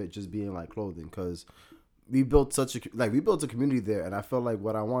outside of it just being like clothing, because we built a community there, and I feel like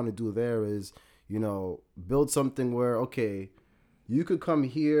what I want to do there is, build something where, okay, you could come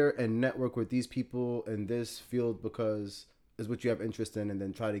here and network with these people in this field because is what you have interest in, and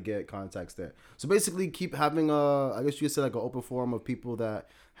then try to get contacts there. So basically keep having I guess you could say like an open forum of people that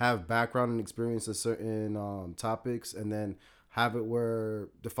have background and experience in certain topics, and then have it where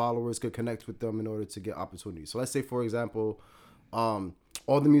the followers could connect with them in order to get opportunities. So let's say, for example, all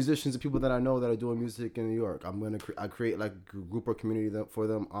the musicians and people that I know that are doing music in New York, I create like a group or community for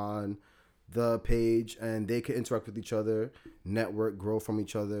them on the page, and they can interact with each other, network, grow from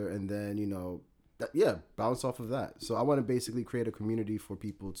each other, and then, bounce off of that. So I want to basically create a community for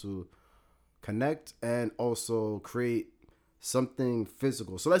people to connect and also create something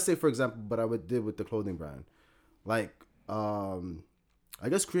physical. So let's say, for example, what I did with the clothing brand, like, I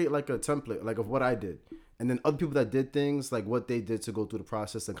guess create like a template, like of what I did. And then other people that did things, like what they did to go through the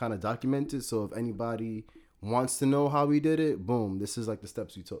process, and kind of document it. So if anybody wants to know how we did it, boom, this is like the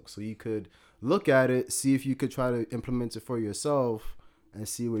steps we took. So you could look at it, see if you could try to implement it for yourself, and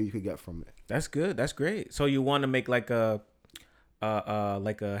see what you could get from it. That's good. That's great. So you want to make like a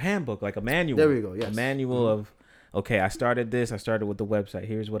handbook, like a manual. There we go. Yes. A manual of, okay, I started this. I started with the website.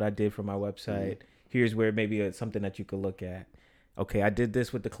 Here's what I did for my website. Here's where maybe it's something that you could look at. Okay, I did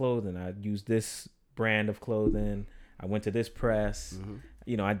this with the clothing. I used this brand of clothing. I went to this press. Mm-hmm.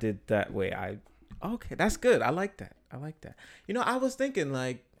 You know, I did that way. Okay, that's good. I like that. You know, I was thinking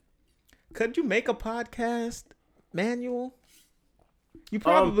like, could you make a podcast manual? You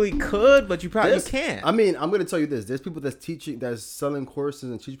probably could, but you can't. I mean, I'm gonna tell you this: there's people that's selling courses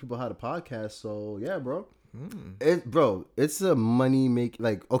and teach people how to podcast. So yeah, bro. It's a money make.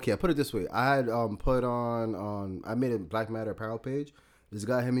 Like, okay, I put it this way: I had put on I made a Black Matter apparel page. This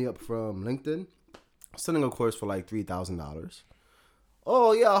guy hit me up from LinkedIn, selling a course for like $3,000.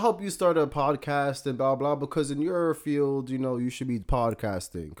 Oh yeah, I'll help you start a podcast and blah blah, because in your field, you know, you should be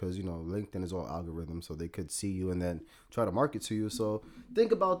podcasting, because you know LinkedIn is all algorithms, so they could see you and then try to market to you. So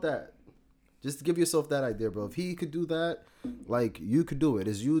think about that. Just give yourself that idea, bro. If he could do that, like, you could do it.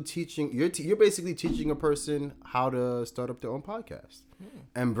 Is you teaching? You're basically teaching a person how to start up their own podcast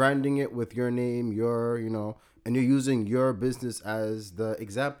and branding it with your name, you know, and you're using your business as the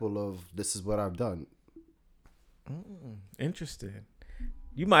example of this is what I've done. Interesting.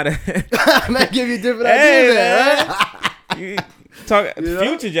 You might have. I might give you different ideas, right? You talk You know?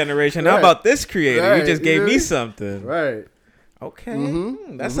 future generation. Right. How about this creator? Right. You just gave You me know? something. Right. Okay,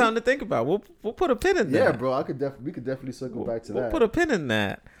 that's something to think about. We'll put a pin in that. Yeah, bro. We could definitely circle back to We'll that. put a pin in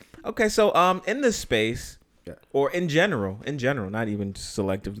that. Okay, so in this space, Yeah. or in general, not even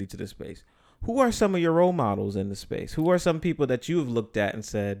selectively to this space, who are some of your role models in the space? Who are some people that you've looked at and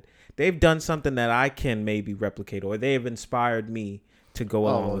said they've done something that I can maybe replicate, or they have inspired me to go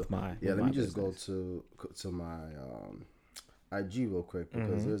along with my Yeah, with let my me just business? go to my IG real quick,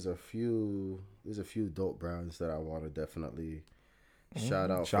 because there's a few dope brands that I want to definitely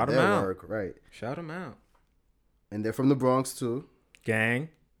shout out Shout for 'em their out. work, right? Shout them out, And they're from the Bronx too. gang.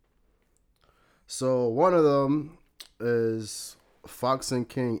 So one of them is Fox and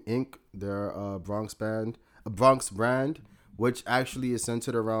King Inc. They're a Bronx brand, which actually is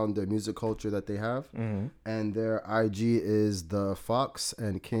centered around the music culture that they have. And their IG is the Fox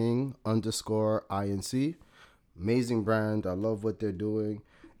and King _INC. Amazing brand. I love what they're doing.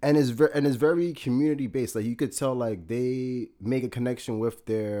 And it's very community based. Like, you could tell, like, they make a connection with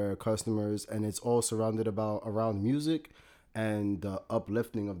their customers, and it's all surrounded around music and the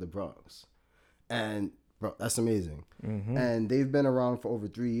uplifting of the Bronx. And bro, that's amazing. And they've been around for over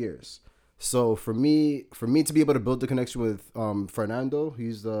 3 years. So for me to be able to build the connection with Fernando,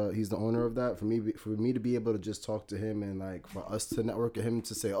 he's the owner of that. For me to be able to just talk to him, and like for us to network with him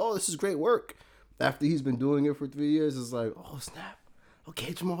to say, oh, this is great work, after he's been doing it for 3 years, is like, oh snap.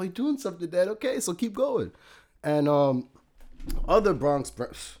 Okay, Jamal, you're doing something, Dad. Okay, so keep going. And other Bronx,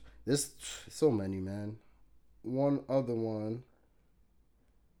 there's so many, man. One other one.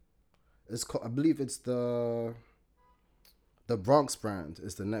 It's called, I believe it's the Bronx brand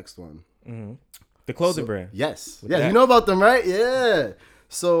is the next one. The clothing brand. Yes. With Yeah, that. you know about them, right? Yeah.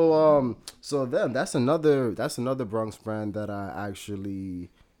 So that's another Bronx brand that I actually,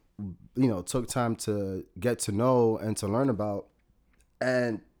 you know, took time to get to know and to learn about.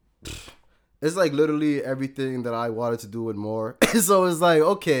 And it's like literally everything that I wanted to do and more. So it's like,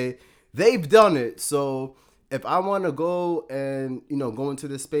 okay, they've done it. So if I want to go and, you know, go into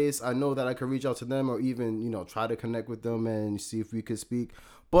this space, I know that I can reach out to them, or even, you know, try to connect with them and see if we could speak.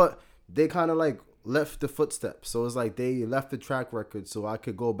 But they kind of like left the footsteps. So it's like they left the track record, so I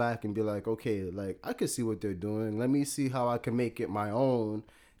could go back and be like, okay, like I could see what they're doing. Let me see how I can make it my own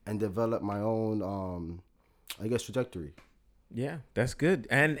and develop my own, I guess, trajectory. Yeah, that's good.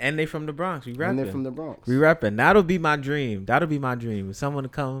 And they from the Bronx. We repping. And they're from the Bronx. We repping. That'll be my dream. If someone to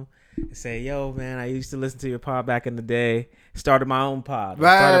come and say, yo, man, I used to listen to your pod back in the day. Started my own pod.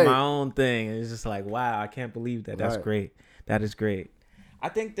 Right. Started my own thing. And it's just like, wow, I can't believe that. That's Right. great. That is great. I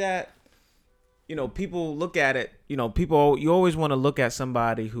think that, you know, people look at it, you know, you always want to look at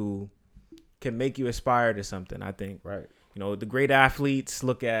somebody who can make you aspire to something, I think. Right. You know, the great athletes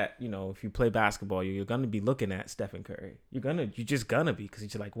look at, you know, if you play basketball, you're going to be looking at Stephen Curry. You're just going to be,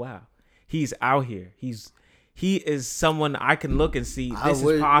 because you're like, wow, he's out here. He is someone I can look and see, this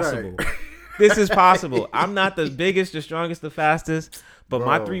is possible. Right. This is possible. I'm not the biggest, the strongest, the fastest, but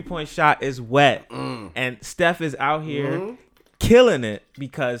my Bro. 3-point shot is wet. And Steph is out here killing it,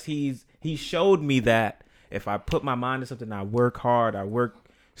 because he showed me that if I put my mind to something, I work hard, I work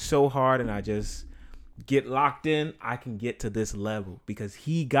so hard, and I just get locked in, I can get to this level, because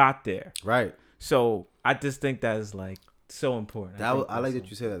he got there. Right. So I just think that is like so important. I like that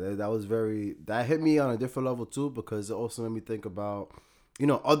you say that. That was that hit me on a different level too, because it also made me think about, you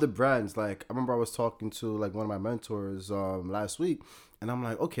know, other brands. Like, I remember I was talking to like one of my mentors last week, and I'm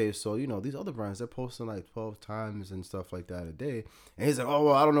like, okay, so, you know, these other brands, they're posting like 12 times and stuff like that a day. And he's like, oh,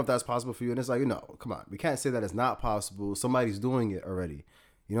 well, I don't know if that's possible for you. And it's like, you know, come on, we can't say that it's not possible. Somebody's doing it already.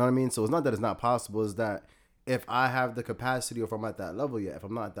 You know what I mean? So it's not that it's not possible, it's that if I have the capacity or if I'm at that level yet. If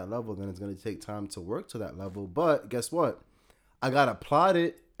I'm not at that level, then it's going to take time to work to that level. But guess what? I got to plot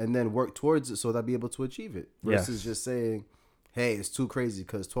it and then work towards it so that I'll be able to achieve it. Versus just saying, hey, it's too crazy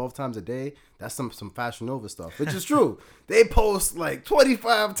because 12 times a day, that's some Fashion Nova stuff, which is true. They post like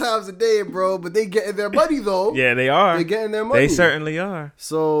 25 times a day, bro, but they getting their money, though. Yeah, they are. They're getting their money. They certainly are.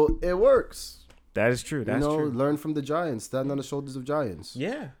 So it works. That is true. That's true. Learn from the giants. Stand on the shoulders of giants.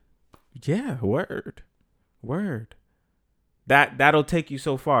 Yeah. Yeah, word. That'll take you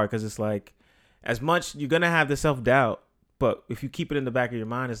so far because it's like, as much you're going to have the self-doubt, but if you keep it in the back of your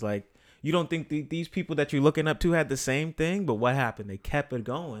mind, it's like, you don't think these people that you're looking up to had the same thing, but what happened? They kept it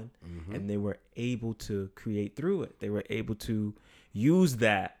going, and they were able to create through it. They were able to use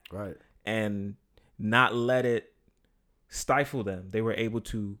that and not let it stifle them. They were able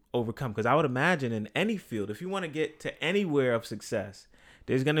to overcome. Because I would imagine in any field, if you want to get to anywhere of success,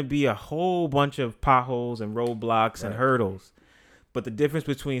 there's going to be a whole bunch of potholes and roadblocks and hurdles. But the difference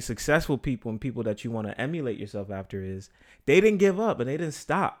between successful people and people that you want to emulate yourself after is they didn't give up and they didn't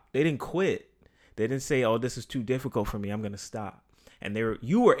stop. They didn't quit. They didn't say, oh, this is too difficult for me, I'm going to stop. And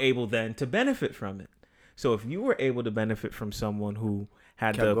you were able then to benefit from it. So if you were able to benefit from someone who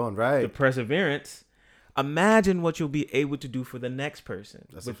had the perseverance, imagine what you'll be able to do for the next person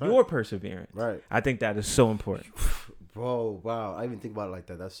with your perseverance. Right. I think that is so important. Bro, wow. I didn't even think about it like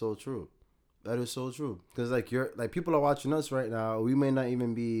that. That's so true. That is so true. Because people are watching us right now. We may not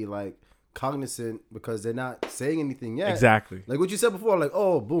even be like cognizant because they're not saying anything yet. Exactly. Like what you said before, like,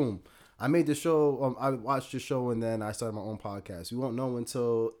 oh, boom, I made the show. I watched the show and then I started my own podcast. We won't know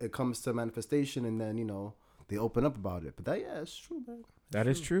until it comes to manifestation and then, they open up about it. But it's true, man.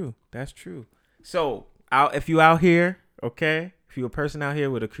 That's true. That's true. So if you out here, okay, if you're a person out here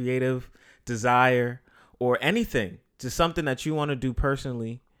with a creative desire or anything, just something that you want to do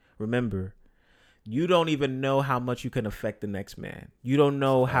personally, remember, you don't even know how much you can affect the next man. You don't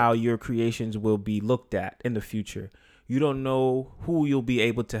know how your creations will be looked at in the future. You don't know who you'll be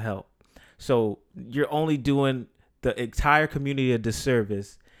able to help. So you're only doing the entire community a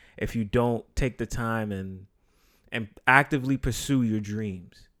disservice if you don't take the time and actively pursue your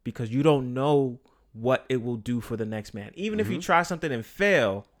dreams, because you don't know what it will do for the next man. Even if you try something and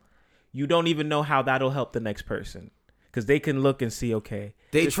fail, you don't even know how that'll help the next person, because they can look and see, okay,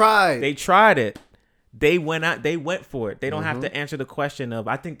 they tried it. They went for it. They don't have to answer the question of,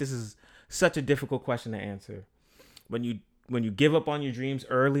 I think this is such a difficult question to answer. When you give up on your dreams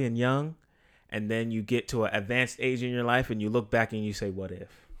early and young, and then you get to an advanced age in your life and you look back and you say, what if?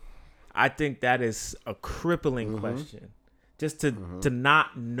 I think that is a crippling question. Just to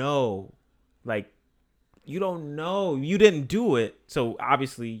not know, like, you don't know, you didn't do it. So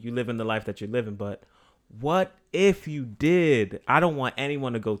obviously you live in the life that you're living, but what if you did? I don't want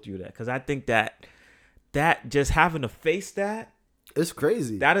anyone to go through that, because I think that just having to face that, it's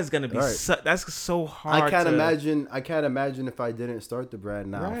crazy. That is going to be that's so hard. I can't imagine if I didn't start the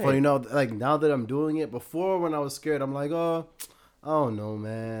brand now. Right. But like now that I'm doing it, before when I was scared, I'm like, oh, I don't know,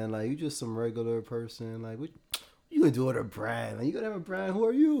 man. Like, you just some regular person. Like, what you gonna do with a brand? Like, you gonna have a brand? Who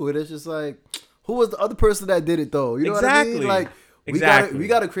are you? And it's just like, who was the other person that did it though? You know what I mean? Like, we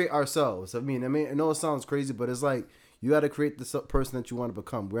gotta create ourselves. I mean, I know it sounds crazy, but it's like you gotta create the person that you want to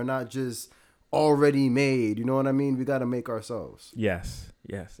become. We're not just already made. You know what I mean? We gotta make ourselves. Yes.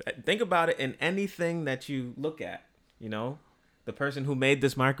 Think about it in anything that you look at. The person who made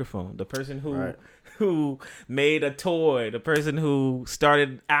this microphone, the person who made a toy, the person who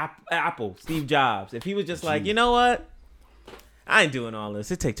started Apple, Steve Jobs. If he was just like, you know what? I ain't doing all this.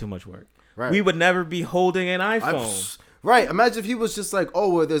 It takes too much work. Right. We would never be holding an iPhone. Right. Imagine if he was just like,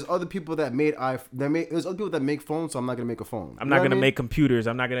 oh, well, there's other people that there's other people that make phones, so I'm not going to make a phone. I'm not going to make computers.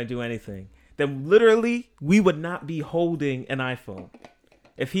 I'm not going to do anything. Then literally, we would not be holding an iPhone.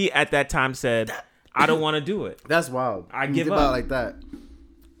 If he at that time said, I don't want to do it. That's wild. I give up. About it like that.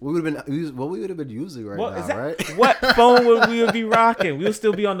 We would have been using now, right? What phone would we be rocking? We would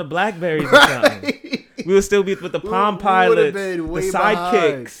still be on the Blackberries or something. We would still be with the Palm Pilots, the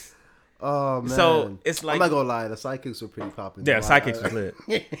Sidekicks. Oh, man. So it's like, I'm not gonna lie, the Sidekicks were pretty popular. Yeah, Sidekicks was lit.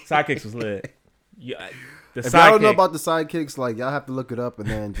 Sidekicks was lit. Yeah. If y'all don't know about the Sidekicks, like, y'all have to look it up and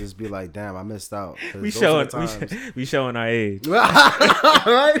then just be like, damn, I missed out. We showing our age.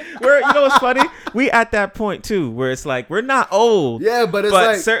 Right? You know what's funny? We at that point too, where it's like, we're not old. Yeah, but it's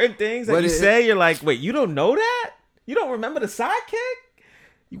like certain things that you say, you're like, wait, you don't know that? You don't remember the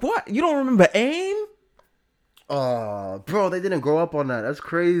Sidekick? What? You don't remember AIM? Bro, they didn't grow up on that. That's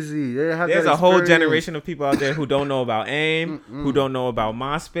crazy. There's a whole generation of people out there who don't know about AIM, who don't know about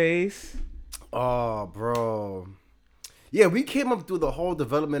MySpace. Oh, bro. Yeah, we came up through the whole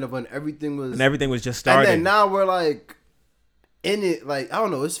development of when everything was just starting. And then now we're like in it, like I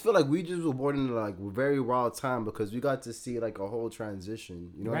don't know. It's feel like we just were born in like a very wild time because we got to see like a whole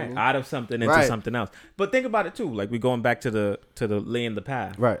transition. You know what I mean? Out of something into something else. But think about it too. Like we're going back to the laying the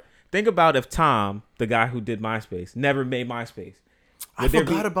path. Right. Think about if Tom, the guy who did MySpace, never made MySpace. I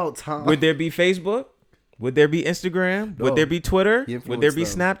forgot about Tom. Would there be Facebook? Would there be Instagram? No. Would there be Twitter? Would there be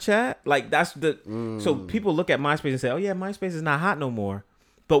them. Snapchat? Like that's the so people look at MySpace and say, "Oh yeah, MySpace is not hot no more."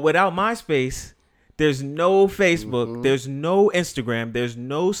 But without MySpace, there's no Facebook, there's no Instagram, there's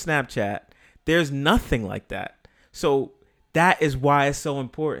no Snapchat, there's nothing like that. So that is why it's so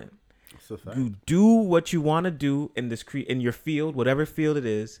important. That's a fact. You do what you want to do in this in your field, whatever field it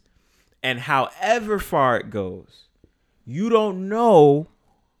is, and however far it goes, you don't know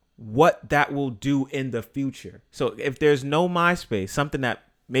what that will do in the future. So if there's no MySpace, something that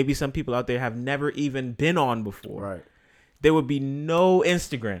maybe some people out there have never even been on before, Right. there would be no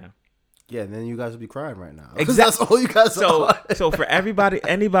Instagram. Yeah, and then you guys would be crying right now. Exactly. That's all you guys are. So for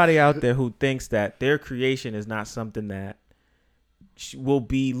anybody out there who thinks that their creation is not something that will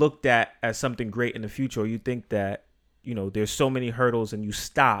be looked at as something great in the future, or you think that, you know, there's so many hurdles and you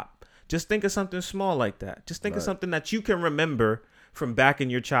stop, just think of something small like that. Just think of something that you can remember from back in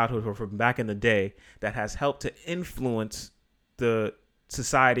your childhood or from back in the day that has helped to influence the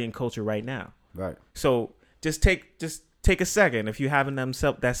society and culture right now. Right. So just take a second if you're having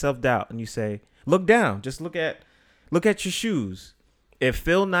that self-doubt and you say, look down, just look at your shoes. If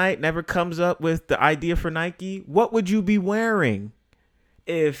Phil Knight never comes up with the idea for Nike, what would you be wearing?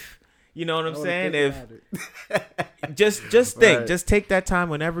 If you know what I'm saying? If just think, Right. just take that time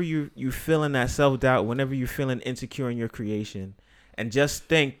whenever you feeling that self-doubt, whenever you're feeling insecure in your creation, and just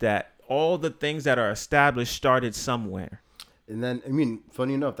think that all the things that are established started somewhere. And then, I mean,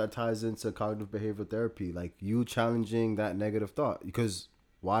 funny enough, that ties into cognitive behavioral therapy, like you challenging that negative thought. Because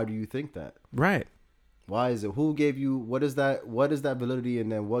why do you think that? Right. Why is it? Who gave you? What is that validity?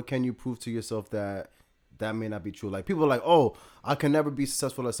 And then what can you prove to yourself that may not be true? Like people are like, oh, I can never be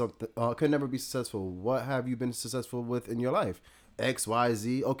successful at something. I can never be successful. What have you been successful with in your life? X, Y,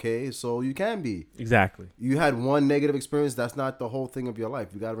 Z. Okay, so you can be. Exactly. You had one negative experience. That's not the whole thing of your life.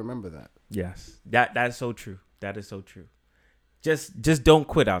 You got to remember that. Yes. That's so true. That is so true. Just don't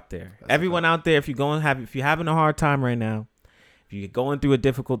quit out there. That's Everyone out there, if you're having a hard time right now, if you're going through a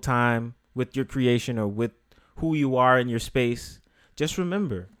difficult time with your creation or with who you are in your space, just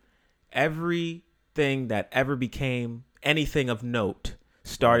remember, everything that ever became anything of note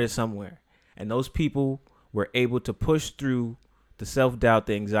started somewhere. And those people were able to push through the self-doubt,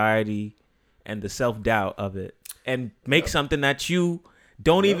 the anxiety, and the self-doubt of it and make something that you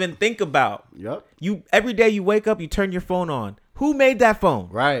don't even think about. Yep. You every day you wake up, you turn your phone on. Who made that phone?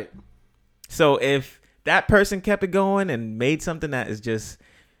 Right. So if that person kept it going and made something that is just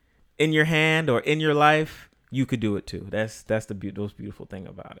in your hand or in your life, you could do it too. That's the most beautiful thing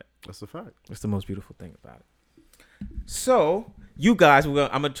about it. That's a fact. That's the most beautiful thing about it. So you guys, I'm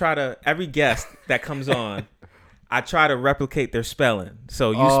gonna try to every guest that comes on, I try to replicate their spelling.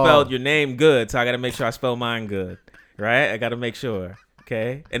 So you spelled your name good, so I got to make sure I spell mine good, right? I got to make sure.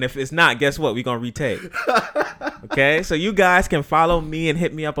 Okay, and if it's not, guess what? We're gonna retake. Okay, so you guys can follow me and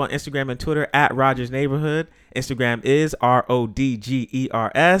hit me up on Instagram and Twitter at Rogers Neighborhood. Instagram is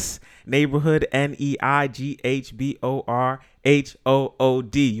RODGERS Neighborhood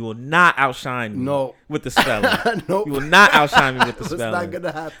NEIGHBORHOOD. You will not outshine me with the spelling. Nope. You will not outshine me with the It's spelling. not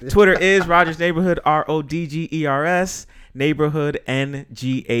gonna happen. Twitter is Rogers Neighborhood RODGERS Neighborhood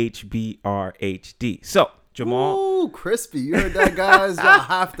NGHBRHD. So Jamal. Ooh, crispy. You heard that, guys? Y'all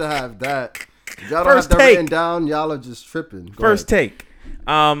have to have that. If y'all don't First have that take. written down, y'all are just tripping. Go First ahead. take.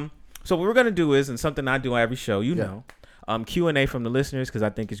 So what we're gonna do is, and something I do on every show, know, Q&A from the listeners, because I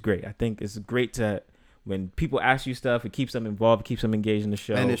think it's great. I think it's great to when people ask you stuff, it keeps them involved, it keeps them engaged in the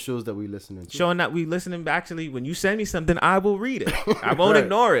show, And it shows that we listening. Too. showing that we listening. Actually, when you send me something, I will read it. I won't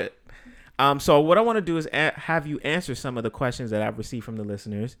ignore it. So what I want to do is have you answer some of the questions that I've received from the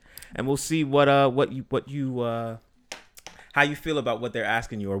listeners, and we'll see how you feel about what they're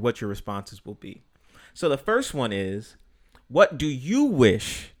asking you or what your responses will be. So the first one is, what do you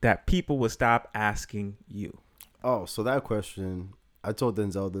wish that people would stop asking you? Oh, so that question, I told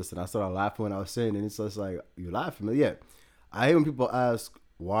Denzel this, and I started laughing when I was saying it. And it's just like, you laughing? Yeah. I hate when people ask,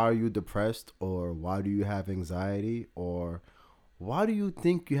 why are you depressed? Or why do you have anxiety? Or why do you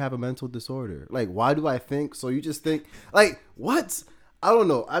think you have a mental disorder? Like, why do I think? So you just think, like, what? I don't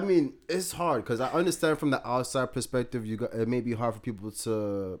know. I mean, it's hard because I understand from the outside perspective, it may be hard for people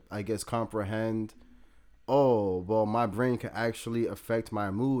to, I guess, comprehend. Oh, well, my brain can actually affect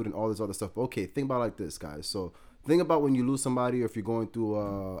my mood and all this other stuff. Okay, think about it like this, guys. So think about when you lose somebody or if you're going through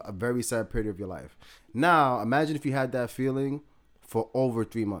a very sad period of your life. Now, imagine if you had that feeling for over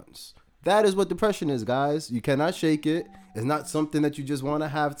 3 months. That is what depression is, guys. You cannot shake it. It's not something that you just want to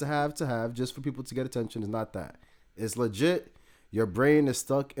have just for people to get attention. It's not that. It's legit. Your brain is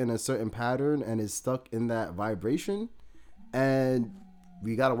stuck in a certain pattern and is stuck in that vibration. And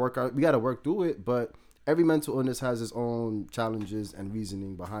we got to work through it. But every mental illness has its own challenges and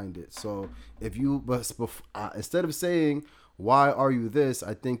reasoning behind it. So instead of saying, why are you this?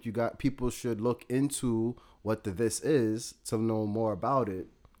 I think people should look into what the this is to know more about it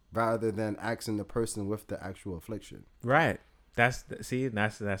rather than asking the person with the actual affliction. Right. That's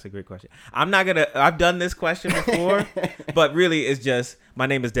a great question. I've done this question before, but really it's just, my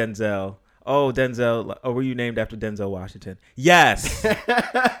name is Denzel. Oh, Denzel. Oh, were you named after Denzel Washington? Yes.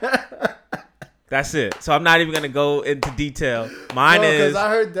 That's it. So I'm not even going to go into detail. Mine is... because I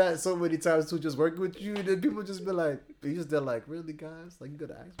heard that so many times too, just working with you, and then people just be like, they're like, really, guys? Like, you got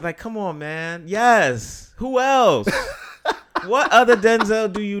to ask me? Like, come on, man. Yes. Who else? What other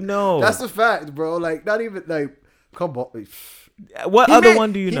Denzel do you know? That's a fact, bro. Like, not even, like, come on. What other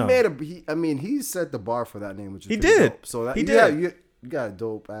one do you know? He set the bar for that name, which is he did. Dope. So he did. You got a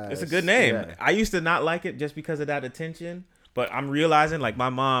dope ass. It's a good name. Yeah. I used to not like it just because of that attention, but I'm realizing like my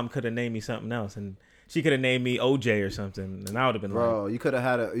mom could have named me something else, and she could have named me OJ or something, and I would have been bro. like, You could have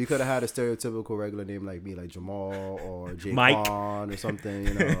had a stereotypical regular name like me, like Jamal or Jay Mike or something,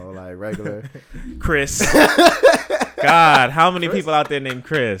 you know, like regular. Chris. God, how many people out there named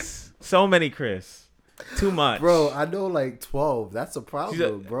Chris? So many Chris. Too much, bro. I know like 12. That's a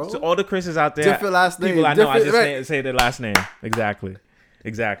problem, bro. So all the Chris's out there, different last names. People I know, I just say their last name. Exactly.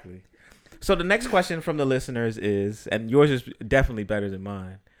 So the next question from the listeners is, and yours is definitely better than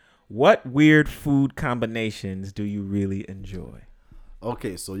mine. What weird food combinations do you really enjoy?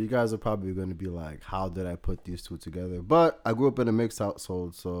 Okay, so you guys are probably going to be like, how did I put these two together? But I grew up in a mixed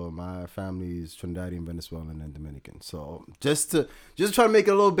household, so my family is Trinidadian, Venezuelan, and Dominican. So just try to make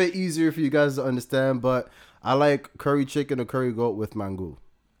it a little bit easier for you guys to understand, but I like curry chicken or curry goat with mango.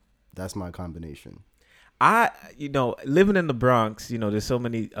 That's my combination. Living in the Bronx, there's so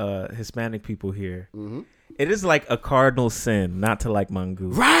many Hispanic people here. Mm-hmm. It is like a cardinal sin not to like mango.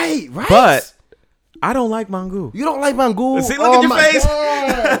 Right. But I don't like mango. You don't like mango? See, look at your face.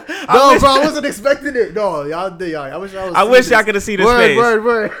 No, bro, I wasn't expecting it. No, y'all did. I wish y'all could have seen his face.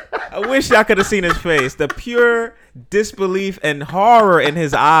 Word. I wish y'all could have seen his face. The pure disbelief and horror in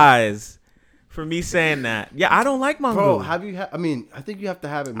his eyes for me saying that. Yeah, I don't like mango. Bro, have you had? I mean, I think you have to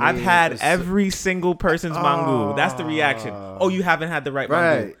have it. I've had every single person's mango. That's the reaction. Oh, you haven't had the right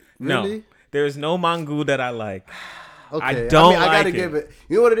mango. Really? No, there is no mango that I like. Okay. I don't I gotta like give it.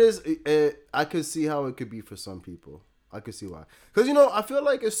 You know what it is? I could see how it could be for some people. I could see why. Because, I feel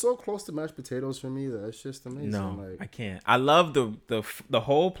like it's so close to mashed potatoes for me that it's just amazing. No, like, I can't. I love the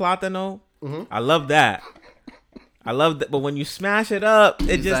whole plátano. Mm-hmm. I love that. But when you smash it up,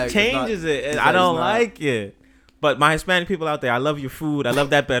 it just changes it. And I don't like it. But my Hispanic people out there, I love your food. I love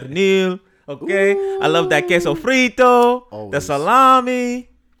that pernil. Okay? Ooh. I love that queso frito. Always. The salami.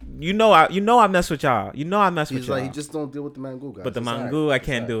 I mess with y'all. I mess with y'all. Like, he just don't deal with the mango, guys. But the mango, I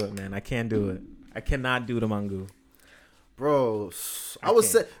can't do it, man. I can't do it. I cannot do the mango. Bro, I would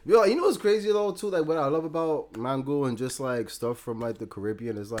say, you know what's crazy though too? Like what I love about mango and just like stuff from like the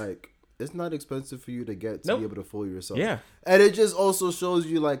Caribbean is like it's not expensive for you to get to be able to fool yourself. Yeah, and it just also shows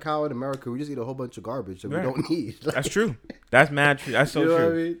you like how in America we just eat a whole bunch of garbage that we don't need. Like, that's true. That's mad true. That's so true. What I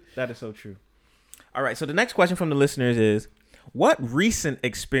mean? That is so true. All right, so the next question from the listeners is, what recent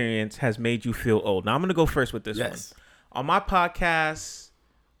experience has made you feel old? Now I'm gonna go first with this one. On my podcast,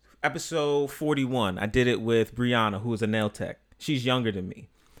 episode 41, I did it with Brianna, who is a nail tech. She's younger than me.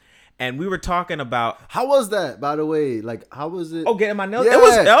 And we were talking about... How was that, by the way? Like, how was it? Oh, getting my nails... Yeah, it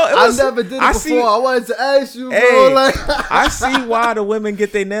was, I never did it before. I wanted to ask you, bro. Like, I see why the women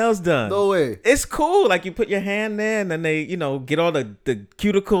get their nails done. No way. It's cool. Like, you put your hand there, and then they, get all the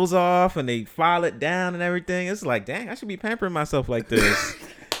cuticles off, and they file it down and everything. It's like, dang, I should be pampering myself like this.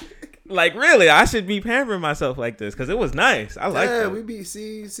 Like, really, I should be pampering myself like this because it was nice. I like that. Yeah, we be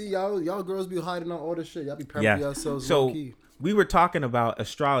see y'all girls be hiding on all this shit. Y'all be pampering yourselves low key. We were talking about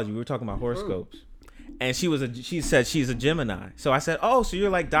astrology. We were talking about horoscopes, and she said she's a Gemini. So I said, oh, so you're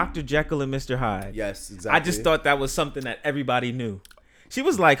like Dr. Jekyll and Mr. Hyde. Yes, exactly. I just thought that was something that everybody knew. She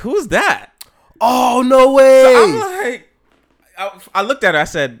was like, who's that? Oh, no way. So I'm like, I looked at her. I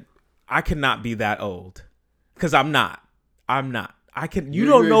said, I cannot be that old because I'm not. You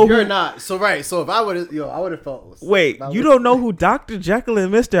don't know you're who. not. So right. So if I would have felt. Wait, you don't know who Dr. Jekyll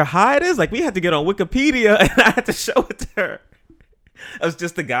and Mr. Hyde is? Like, we had to get on Wikipedia and I had to show it to her. It was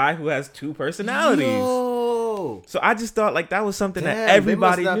just a guy who has two personalities. Yo. yo. So I just thought like that was something Damn, that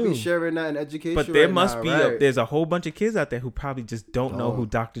everybody they must not knew. be sharing that in education. But there right must now, be right? there's a whole bunch of kids out there who probably just don't know who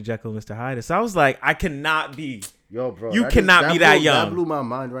Dr. Jekyll and Mr. Hyde is. So I was like, I cannot be. Yo, bro, You cannot be that young. That blew my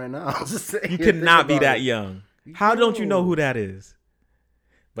mind right now. I'm just saying, You cannot be think that about it. young. How don't you know who that is?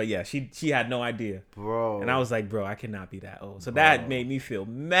 But yeah, she had no idea. Bro. And I was like, bro, I cannot be that old. So that made me feel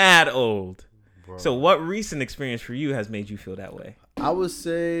mad old. Bro. So what recent experience for you has made you feel that way? I would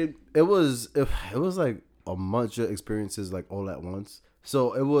say it was like a bunch of experiences like all at once.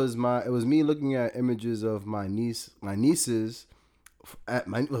 So it was me looking at images of my nieces,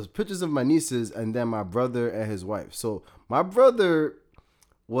 it was pictures of my nieces, and then my brother and his wife. So my brother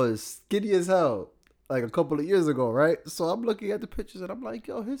was skinny as hell like a couple of years ago, right? So I'm looking at the pictures and I'm like,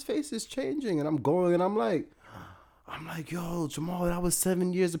 yo, his face is changing, and I'm going and I'm like, yo, Jamal, that was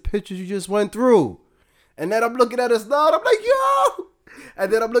 7 years of pictures you just went through. And then I'm looking at us now and I'm like, yo.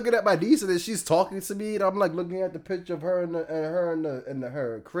 And then I'm looking at my niece and then she's talking to me and I'm like looking at the picture of her in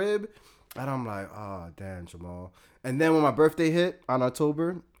her crib. And I'm like, oh, damn, Jamal. And then when my birthday hit on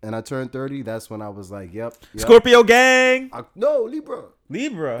October and I turned 30, that's when I was like, yep. Scorpio gang. No, Libra.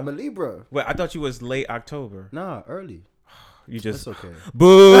 Libra. I'm a Libra. Wait, I thought you was late October. Nah, early. You just That's okay.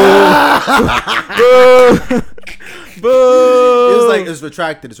 boo. Boo. Boo. It's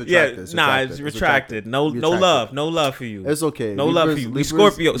retracted. It's retracted. It's retracted. No love for you. It's okay. No love for you. We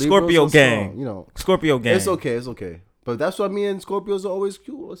Libras Scorpio are gang. strong, you know. Scorpio gang. It's okay. But that's why me and Scorpios are always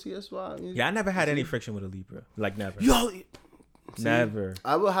cool. See, that's why. Yeah, I never had any friction with a Libra. Like never. Yo, Never.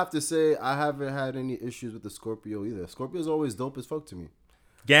 I will have to say I haven't had any issues with the Scorpio either. Scorpio's always dope as fuck to me.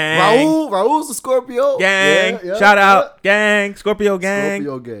 Gang. Raul's a Scorpio. Gang. Yeah, Shout out. Gang. Scorpio gang.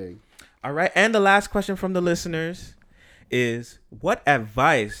 Scorpio gang. All right. And the last question from the listeners is, what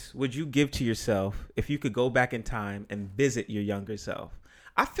advice would you give to yourself if you could go back in time and visit your younger self?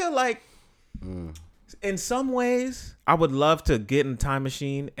 I feel like in some ways I would love to get in a time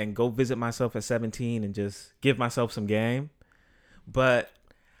machine and go visit myself at 17 and just give myself some game. But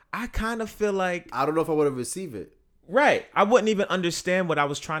I kind of feel like I don't know if I would have received it. Right. I wouldn't even understand what I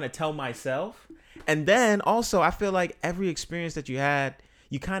was trying to tell myself. And then also, I feel like every experience that you had,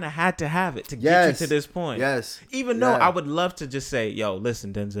 you kind of had to have it to get you to this point. Yes. Even though I would love to just say, yo,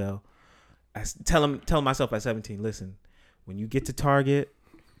 listen, Denzel, tell myself at 17, listen, when you get to Target,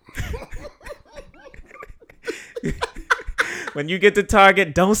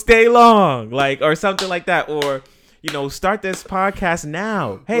 don't stay long, like, or something like that. Or, start this podcast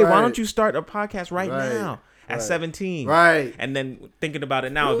now. Hey, why don't you start a podcast right now? At 17. Right. And then thinking about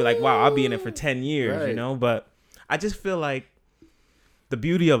it now, I'd be like, wow, I'll be in it for 10 years, But I just feel like the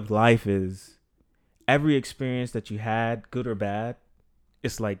beauty of life is every experience that you had, good or bad,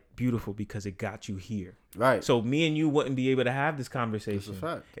 it's like beautiful because it got you here. Right. So me and you wouldn't be able to have this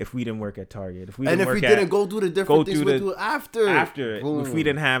conversation if we didn't work at Target. If we didn't go do the different things we do after. If we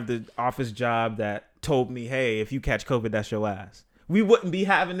didn't have the office job that told me, hey, if you catch COVID, that's your ass. We wouldn't be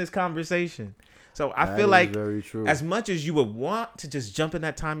having this conversation. So I feel like as much as you would want to just jump in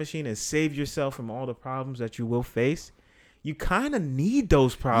that time machine and save yourself from all the problems that you will face, you kind of need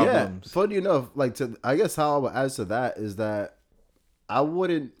those problems. Yeah, funny enough, I guess how I would answer that is that I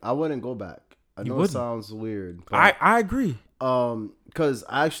wouldn't go back. I know it sounds weird. But, I agree. Because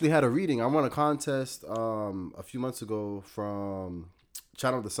I actually had a reading. I won a contest a few months ago from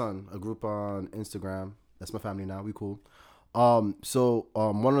Channel of the Sun, a group on Instagram. That's my family now. We cool. So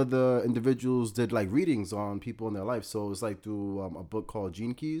one of the individuals did like readings on people in their life. So it was like through a book called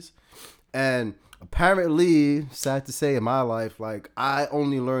Gene Keys. And apparently, sad to say, in my life, like I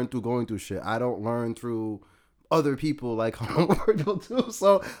only learn through going through shit. I don't learn through other people like Virgil too.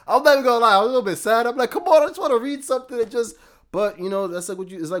 So I'm not even gonna lie, I was a little bit sad. I'm like, come on, I just want to read something that just. But that's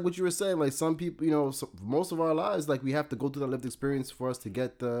like it's like what you were saying. Like some people, most of our lives, like we have to go through that lived experience for us to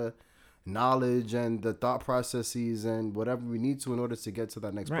get the knowledge and the thought processes and whatever we need to in order to get to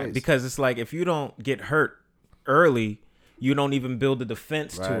that next place. Because it's like if you don't get hurt early, you don't even build a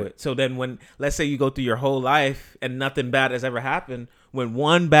defense to it. So then when, let's say you go through your whole life and nothing bad has ever happened, when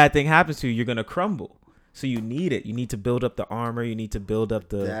one bad thing happens to you, you're going to crumble. So you need it. You need to build up the armor. You need to build up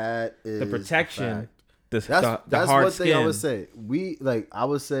the protection. That's hard one skin. thing I would say. I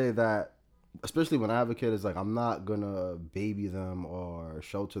would say that, especially when I have a kid, it's like I'm not gonna baby them or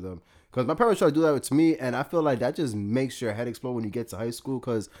shelter them because my parents try to do that to me, and I feel like that just makes your head explode when you get to high school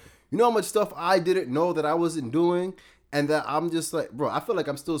because you know how much stuff I didn't know that I wasn't doing, and that I'm just like, bro, I feel like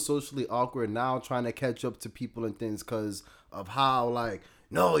I'm still socially awkward now trying to catch up to people and things because of how like,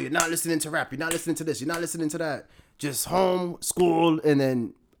 no, you're not listening to rap, you're not listening to this, you're not listening to that, just home, school, and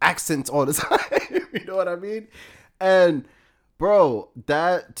then accents all the time. You know what I mean? bro,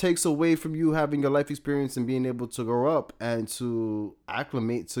 that takes away from you having your life experience and being able to grow up and to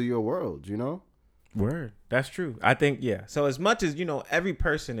acclimate to your world, you know? Word. That's true. I think, yeah. So as much as, every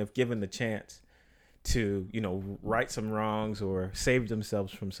person, if given the chance to, right some wrongs or save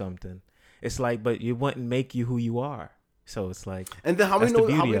themselves from something, it's like, but it wouldn't make you who you are. So it's like, and then how we that's the know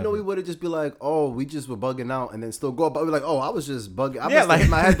beauty of we it. would have just be like, oh, we just were bugging out, and then still go about. We're like, oh, I was just bugging. I Yeah, must have like- hit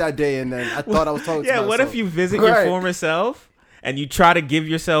my head that day, and then I thought I was talking. Yeah, to what myself. if you visit your Right. former self and you try to give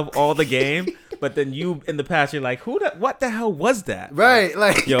yourself all the game, but then you in the past you're like, what the hell was that? Right,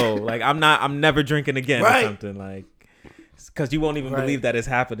 like Yo, like I'm never drinking again Right. or something, like, because you won't even Right. believe that it's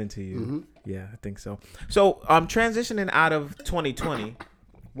happening to you. Mm-hmm. Yeah, I think so. So transitioning out of 2020,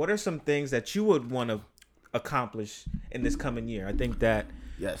 what are some things that you would want to accomplish in this coming year? I think that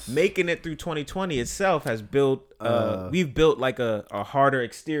yes, making it through 2020 itself has built we've built like a harder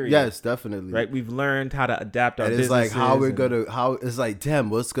exterior. yes, definitely. Right, we've learned how to adapt our And it's businesses. like how we're and- gonna it's like, damn,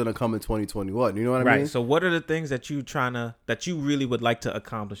 what's gonna come in 2021? You know what I right. mean? So, what are the things that you really would like to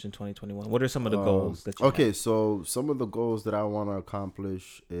accomplish in 2021? What are some of the goals that you Okay, have? so some of the goals that I want to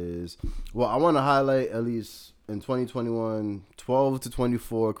accomplish is, well, I want to highlight at least in 2021 12 to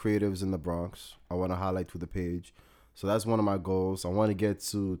 24 creatives in the Bronx. I want to highlight to the page. So that's one of my goals. I want to get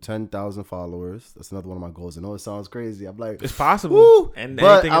to 10,000 followers. That's another one of my goals. I know it sounds crazy. I'm like, It's possible. woo! And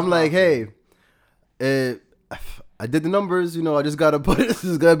But anything is I'm like, possible. hey, I did the numbers. I just got to put this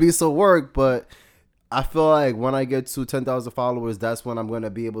is going to be some work. But I feel like when I get to 10,000 followers, that's when I'm going to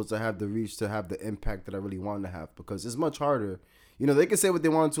be able to have the reach to have the impact that I really want to have, because it's much harder. They can say what they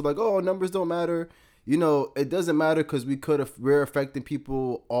want to, like, oh, numbers don't matter. It doesn't matter because we're affecting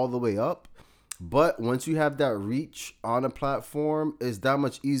people all the way up. But once you have that reach on a platform, it's that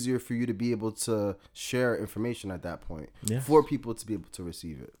much easier for you to be able to share information at that point Yes. for people to be able to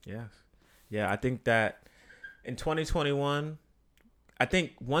receive it. Yes. Yeah, I think that in 2021, I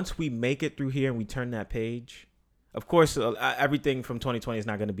think once we make it through here and we turn that page, of course, everything from 2020 is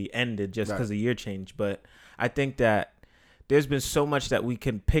not going to be ended just because Right. the year changed. But I think that there's been so much that we've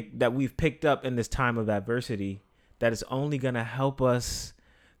picked up in this time of adversity that is only going to help us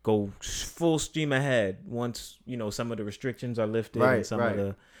go full steam ahead once, some of the restrictions are lifted Right, and some right. of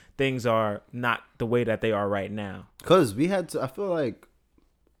the things are not the way that they are right now. Because I feel like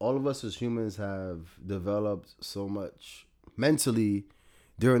all of us as humans have developed so much mentally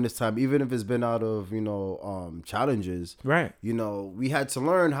during this time, even if it's been out of, challenges. Right. We had to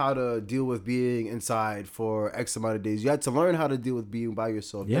learn how to deal with being inside for X amount of days. You had to learn how to deal with being by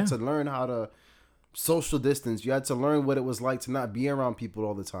yourself. You Yeah. had to learn how to social distance. You had to learn what it was like to not be around people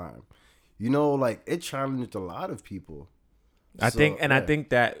all the time. It challenged a lot of people. I think yeah.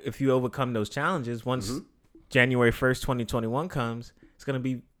 that if you overcome those challenges, once January 1st, 2021 comes, you're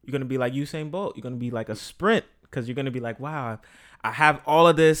going to be like Usain Bolt. You're going to be like a sprint, because you're going to be like, wow, I have all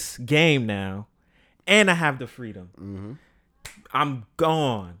of this game now and I have the freedom. I'm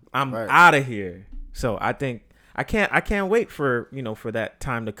gone. I'm Right. out of here. So I think I can't wait for that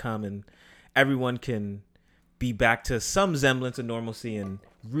time to come and everyone can be back to some semblance of normalcy and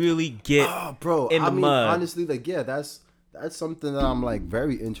really get Oh, bro, in the mud. honestly, that's something that I'm like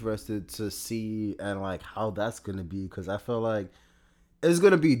very interested to see and like how that's gonna be, because I feel like it's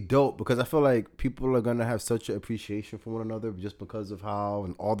gonna be dope, because I feel like people are gonna have such an appreciation for one another just because of how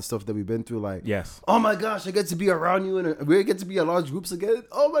and all the stuff that we've been through. Like, Yes. oh my gosh, I get to be around you and we get to be in large groups again.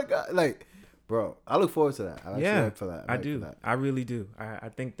 Oh my god, like, bro, I look forward to that. I actually Yeah, like for that. I like do. for that. I really do. I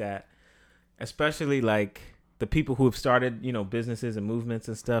think that, especially like the people who have started, businesses and movements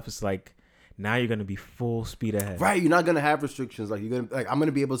and stuff, it's like now you're gonna be full speed ahead. Right, you're not gonna have restrictions. Like I'm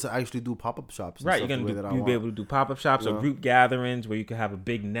gonna be able to actually do pop-up shops. And Right. stuff You're the way gonna that I you'll be want. able to do pop-up shops or group gatherings where you could have a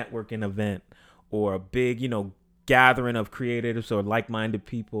big networking event or a big, gathering of creatives or like-minded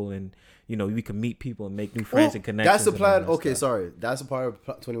people, and we can meet people and make new friends Well, and connections. That's the and all plan. that Okay, stuff. sorry. That's a part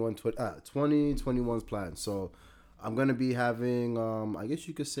of 2021's plan. So I'm gonna be having, I guess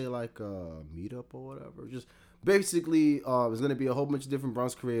you could say like a meetup or whatever. Just basically, it's gonna be a whole bunch of different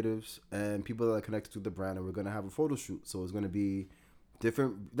Bronx creatives and people that are connected to the brand, and we're gonna have a photo shoot. So it's gonna be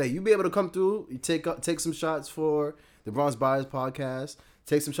different. That you be able to come through, you take some shots for the Bronx Buyers podcast,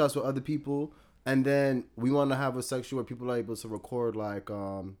 take some shots for other people, and then we want to have a section where people are able to record like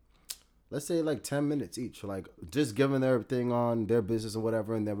let's say like 10 minutes each, like just giving their thing on their business and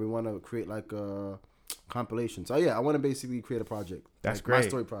whatever, and then we want to create like a compilation. So yeah, I want to basically create a project. That's like great. My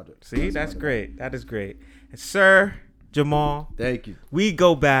story project. See, that's great. That is great. And Sir Jamal, Thank you. we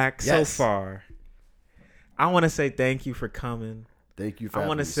go back Yes. so far. I want to say thank you for coming. Thank you for I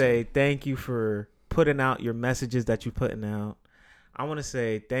want to having me, say thank you for putting out your messages that you're putting out. I want to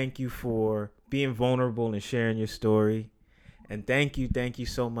say thank you for being vulnerable and sharing your story. And thank you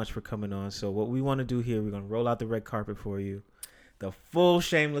so much for coming on. So what we want to do here, we're going to roll out the red carpet for you. The full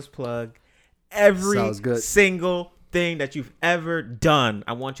shameless plug. Every single thing that you've ever done.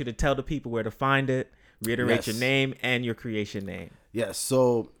 I want you to tell the people where to find it. Reiterate your name and your creation name. Yes.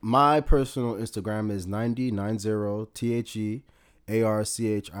 So my personal Instagram is 90 TheArchict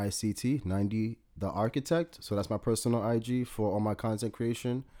 90 the Architect. So that's my personal IG for all my content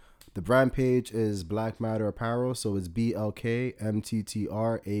creation. The brand page is Black Matter Apparel. So it's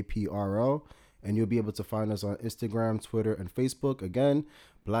BLKMTTRAPRL. And you'll be able to find us on Instagram, Twitter, and Facebook. Again,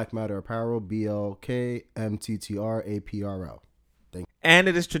 Black Matter Apparel, BLKMTTRAPRL. Thank you. And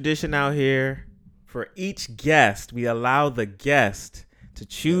it is tradition out here. For each guest, we allow the guest to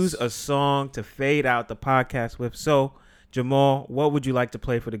choose a song to fade out the podcast with. So, Jamal, what would you like to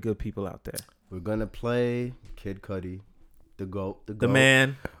play for the good people out there? We're going to play Kid Cudi, the GOAT. The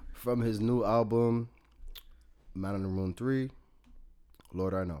man. From his new album, Man on the Moon 3,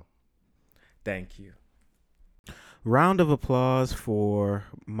 Lord I Know. Thank you. Round of applause for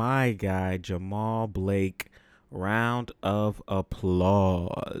my guy, Jamal Blake. Round of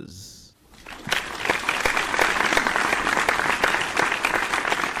applause.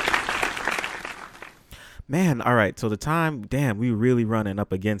 Man, all right. So the time, damn, we really running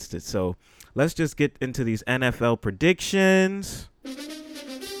up against it. So let's just get into these NFL predictions.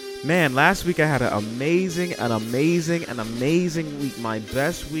 Man, last week I had an amazing week. My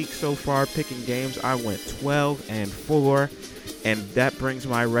best week so far picking games. I went 12-4, and that brings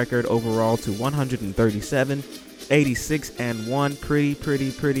my record overall to 137,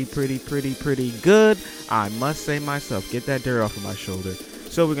 86-1. Pretty good. I must say myself. Get that dirt off of my shoulder.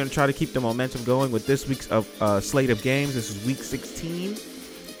 So we're going to try to keep the momentum going with this week's slate of games. This is week 16.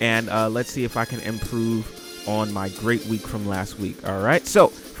 And let's see if I can improve on my great week from last week. All right. So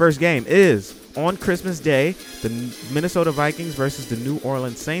first game is on Christmas Day, the Minnesota Vikings versus the New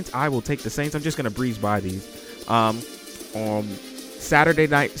Orleans Saints. I will take the Saints. I'm just going to breeze by these. On Saturday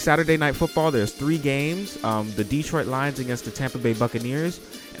night football, there's 3 games. The Detroit Lions against the Tampa Bay Buccaneers,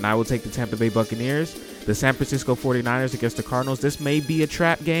 and I will take the Tampa Bay Buccaneers. The San Francisco 49ers against the Cardinals. This may be a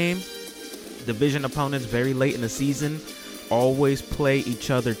trap game. Division opponents very late in the season always play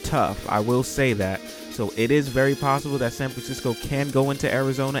each other tough. I will say that. So it is very possible that San Francisco can go into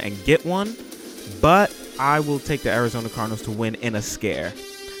Arizona and get one, but I will take the Arizona Cardinals to win in a scare.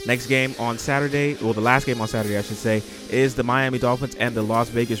 Next game on Saturday, well, the last game on Saturday, I should say, is the Miami Dolphins and the Las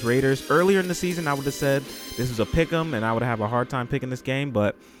Vegas Raiders. Earlier in the season, I would have said this is a pick 'em, and I would have a hard time picking this game,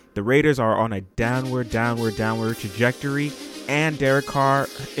 but the Raiders are on a downward trajectory, and Derek Carr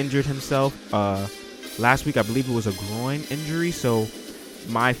injured himself last week. I believe it was a groin injury, so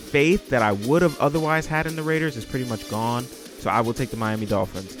my faith that I would have otherwise had in the Raiders is pretty much gone, so I will take the Miami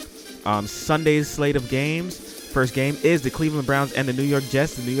Dolphins. Sunday's slate of games. First game is the Cleveland Browns and the New York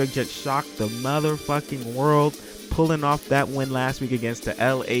Jets. The New York Jets shocked the motherfucking world, pulling off that win last week against the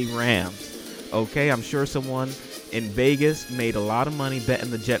LA Rams. Okay, I'm sure someone in Vegas made a lot of money betting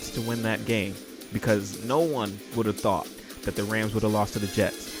the Jets to win that game because no one would have thought that the Rams would have lost to the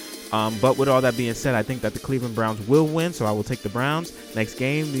Jets. But with all that being said, I think that the Cleveland Browns will win, so I will take the Browns. Next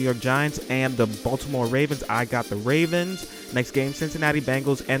game, New York Giants and the Baltimore Ravens. I got the Ravens. Next game, Cincinnati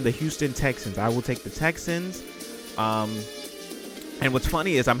Bengals and the Houston Texans. I will take the Texans. And what's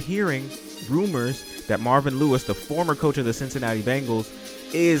funny is I'm hearing rumors that Marvin Lewis, the former coach of the Cincinnati Bengals,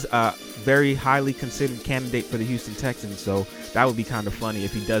 is a very highly considered candidate for the Houston Texans. So that would be kind of funny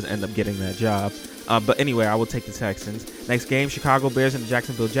if he does end up getting that job. But anyway, I will take the Texans. Next game, Chicago Bears and the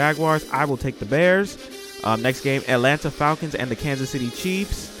Jacksonville Jaguars. I will take the Bears. Next game, Atlanta Falcons and the Kansas City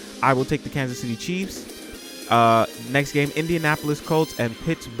Chiefs. I will take the Kansas City Chiefs. Next game, Indianapolis Colts and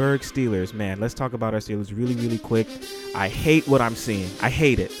Pittsburgh Steelers. Man, let's talk about our Steelers really quick. I hate what I'm seeing. I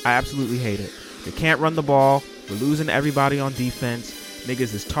hate it. I absolutely hate it. They can't run the ball. We're losing everybody on defense.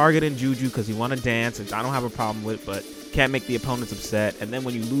 Niggas is targeting Juju because he want to dance, and I don't have a problem with it, but can't make the opponents upset. And then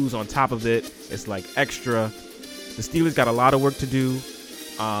when you lose on top of it, it's like extra. The Steelers got a lot of work to do.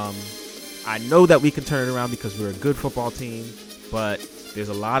 I know that we can turn it around because we're a good football team, but there's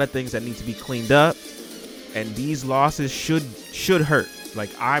a lot of things that need to be cleaned up. And these losses should hurt.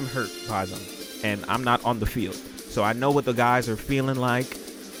 Like, I'm hurt by them, and I'm not on the field. So I know what the guys are feeling like.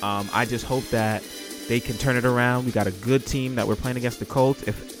 I just hope that they can turn it around. We got a good team that we're playing against the Colts.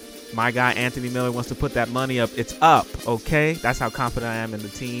 If my guy Anthony Miller wants to put that money up, it's up, okay? That's how confident I am in the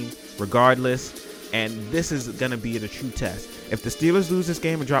team, regardless. And this is going to be the true test. If the Steelers lose this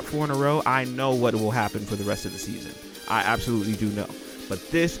game and drop 4 in a row, I know what will happen for the rest of the season. I absolutely do know.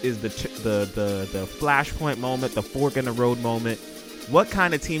 But this is the flashpoint moment, the fork in the road moment. What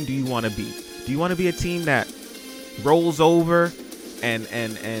kind of team do you want to be? Do you want to be a team that rolls over and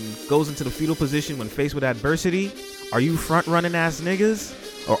goes into the fetal position when faced with adversity? Are you front running ass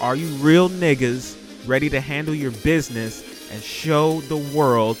niggas, or are you real niggas ready to handle your business and show the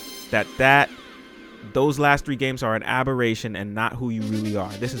world that those last 3 games are an aberration and not who you really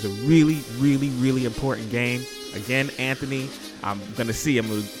are? This is a really, really, really important game. Again, Anthony, I'm going to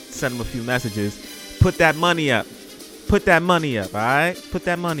send him a few messages. Put that money up. Put that money up, all right? Put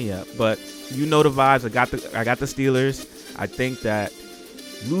that money up. But you know the vibes. I got the Steelers. I think that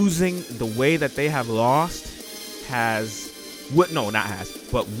losing the way that they have lost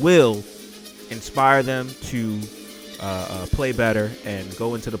will inspire them to play better and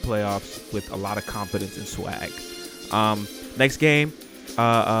go into the playoffs with a lot of confidence and swag. Next game,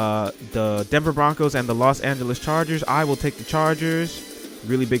 the Denver Broncos and the Los Angeles Chargers. I will take the Chargers.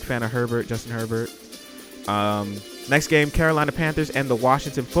 Really big fan of Justin Herbert. Next game, Carolina Panthers and the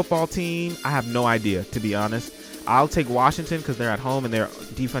Washington Football Team. I have no idea, to be honest. I'll take Washington because they're at home and their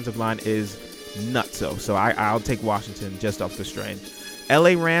defensive line is nutso. So I'll take Washington just off the strain.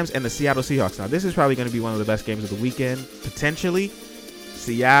 LA Rams and the Seattle Seahawks. Now, this is probably going to be one of the best games of the weekend, potentially.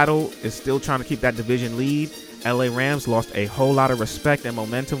 Seattle is still trying to keep that division lead. LA Rams lost a whole lot of respect and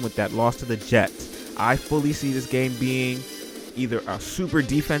momentum with that loss to the Jets. I fully see this game being either a super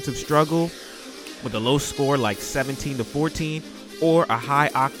defensive struggle with a low score like 17-14, or a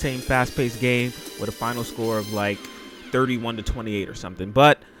high-octane, fast-paced game with a final score of like 31-28 or something.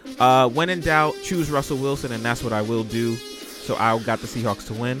 But when in doubt, choose Russell Wilson, and that's what I will do. So I got the Seahawks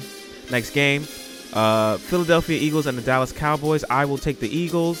to win. Next game, Philadelphia Eagles and the Dallas Cowboys. I will take the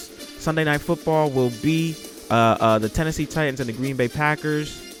Eagles. Sunday Night Football will be the Tennessee Titans and the Green Bay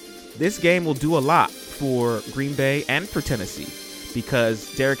Packers. This game will do a lot for Green Bay and for Tennessee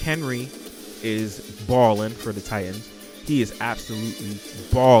because Derrick Henry is balling for the Titans. He is absolutely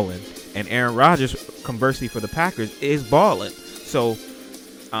balling. And Aaron Rodgers, conversely for the Packers, is balling. So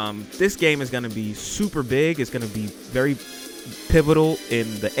this game is going to be super big. It's going to be very pivotal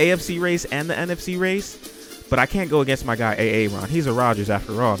in the AFC race and the NFC race. But I can't go against my guy, Aaron. He's a Rodgers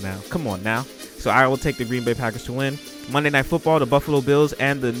after all now. Come on now. So I will take the Green Bay Packers to win. Monday Night Football, the Buffalo Bills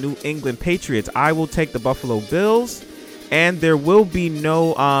and the New England Patriots. I will take the Buffalo Bills. And there will be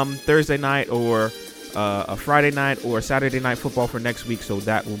no Thursday night or a Friday night or Saturday night football for next week. So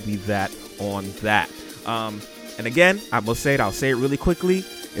that will be that on that. And again, I'll say it really quickly.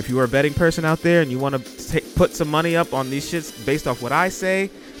 If you are a betting person out there and you want to put some money up on these shits based off what I say,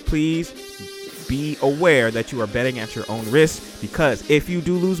 please be aware that you are betting at your own risk. Because if you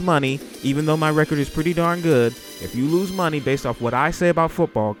do lose money, even though my record is pretty darn good, if you lose money based off what I say about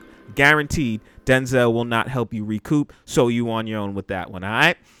football, guaranteed Denzel will not help you recoup. So you on your own with that one, all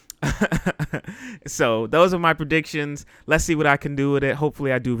right? So those are my predictions. Let's see what I can do with it.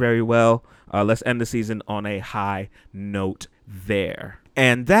 Hopefully I do very well. Let's end the season on a high note there.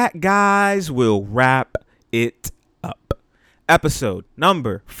 And that, guys, will wrap it up. Episode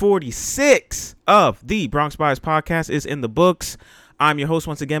number 46 of the Bronx Bias Podcast is in the books. I'm your host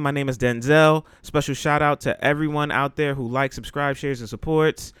once again. My name is Denzel. Special shout out to everyone out there who likes, subscribes, shares, and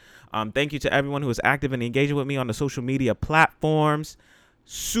supports. Thank you to everyone who is active and engaging with me on the social media platforms.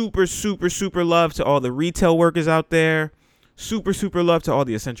 Super, super, super love to all the retail workers out there. Super, super love to all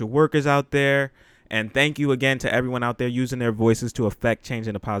the essential workers out there. And thank you again to everyone out there using their voices to affect change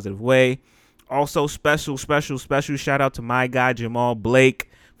in a positive way. Also, special shout out to my guy, Jamal Blake,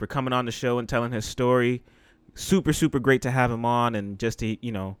 for coming on the show and telling his story. Super, super great to have him on and just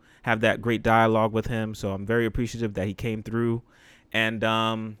to, have that great dialogue with him. So I'm very appreciative that he came through. And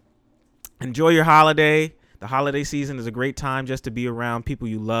enjoy your holiday. The holiday season is a great time just to be around people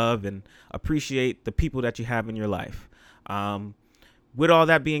you love and appreciate the people that you have in your life. With all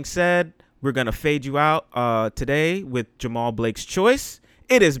that being said, we're going to fade you out today with Jamal Blake's Choice.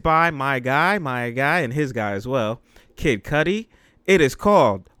 It is by my guy, and his guy as well, Kid Cudi. It is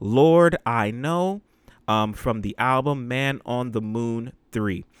called Lord I Know from the album Man on the Moon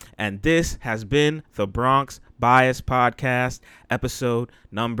 3. And this has been the Bronx Bias Podcast, episode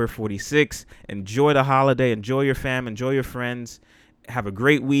number 46. Enjoy the holiday. Enjoy your fam. Enjoy your friends. Have a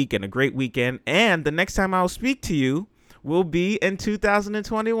great week and a great weekend. And the next time I'll speak to you will be in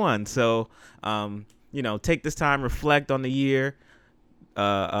 2021. So, take this time, reflect on the year,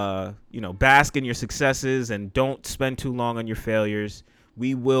 bask in your successes, and don't spend too long on your failures.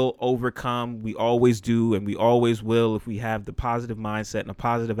 We will overcome. We always do, and we always will if we have the positive mindset and a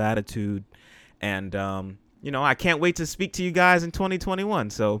positive attitude. And, I can't wait to speak to you guys in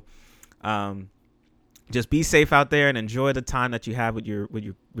 2021. So, just be safe out there and enjoy the time that you have with your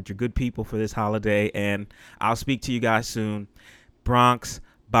good people for this holiday. And I'll speak to you guys soon. Bronx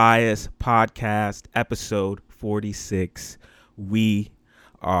Bias Podcast, episode 46. We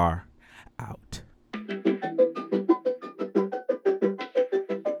are out.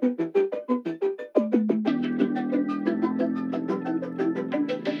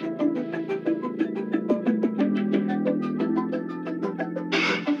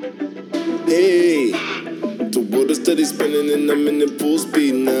 Hey, the world is steady spinning and I'm in it full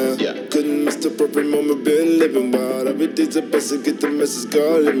speed now. Couldn't miss the perfect moment, been living wild. Every day's the best to get the message,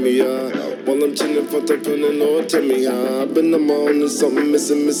 God, let me out. While I'm chilling, fucked up, feeling, Lord, tell me how. I've been on my own, there's something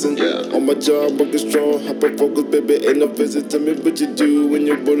missing. On my job, working strong, hyper focus, baby, ain't no visit. Tell me what you do when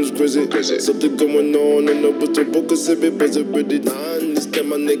your world is crazy. Something going on, and no but to focus, if it wasn't ready. I understand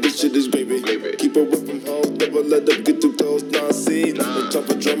my nigga shit is gravy. Keep away from home, never let them get too close. Now I see, no time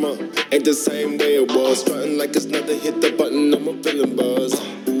for drama. Ain't the same way it was. Strutting like it's nothing, hit the button, I'm a feeling buzz.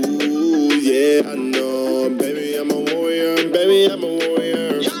 Ooh, yeah, I know. Baby, I'm a warrior. Baby, I'm a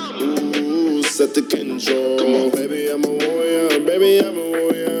warrior. Ooh, set the control. Come on. Baby, I'm a warrior. Baby, I'm a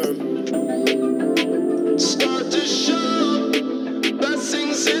warrior. Start to show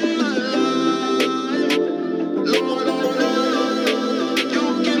blessings in my life. Lord, oh Lord,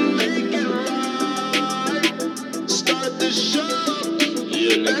 you can make it right. Start to show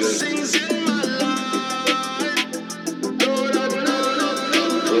blessings in my life. Lord, oh Lord.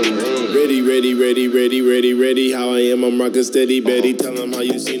 Ready. How I am, I'm rockin' steady, Betty. Tell 'em how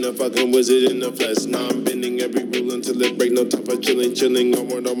you seen a fucking wizard in the flesh. Now I'm bending every rule until it break. No time for chilling.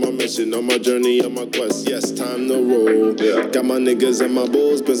 Onward on my mission, on my journey, on my quest. Yes, time to roll. Got my niggas and my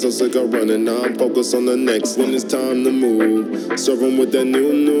bulls, been so sick of running. Now I'm focused on the next when it's time to move. Serve 'em with that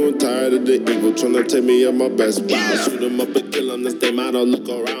new. Tired of the evil, tryna take me at my best. Wow, shoot 'em up and kill 'em. That's their motto. Look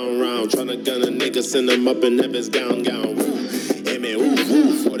around. Tryna gun a nigga, send 'em up in heaven's gown.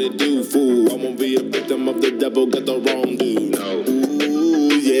 Oof, what it do, fool? I won't be a victim of the devil, got the wrong dude. No.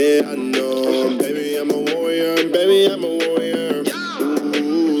 Ooh, yeah, I know. Baby, I'm a warrior. Baby, I'm a warrior.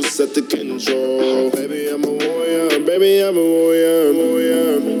 Ooh, set the control. Baby, I'm a warrior. Baby, I'm a warrior.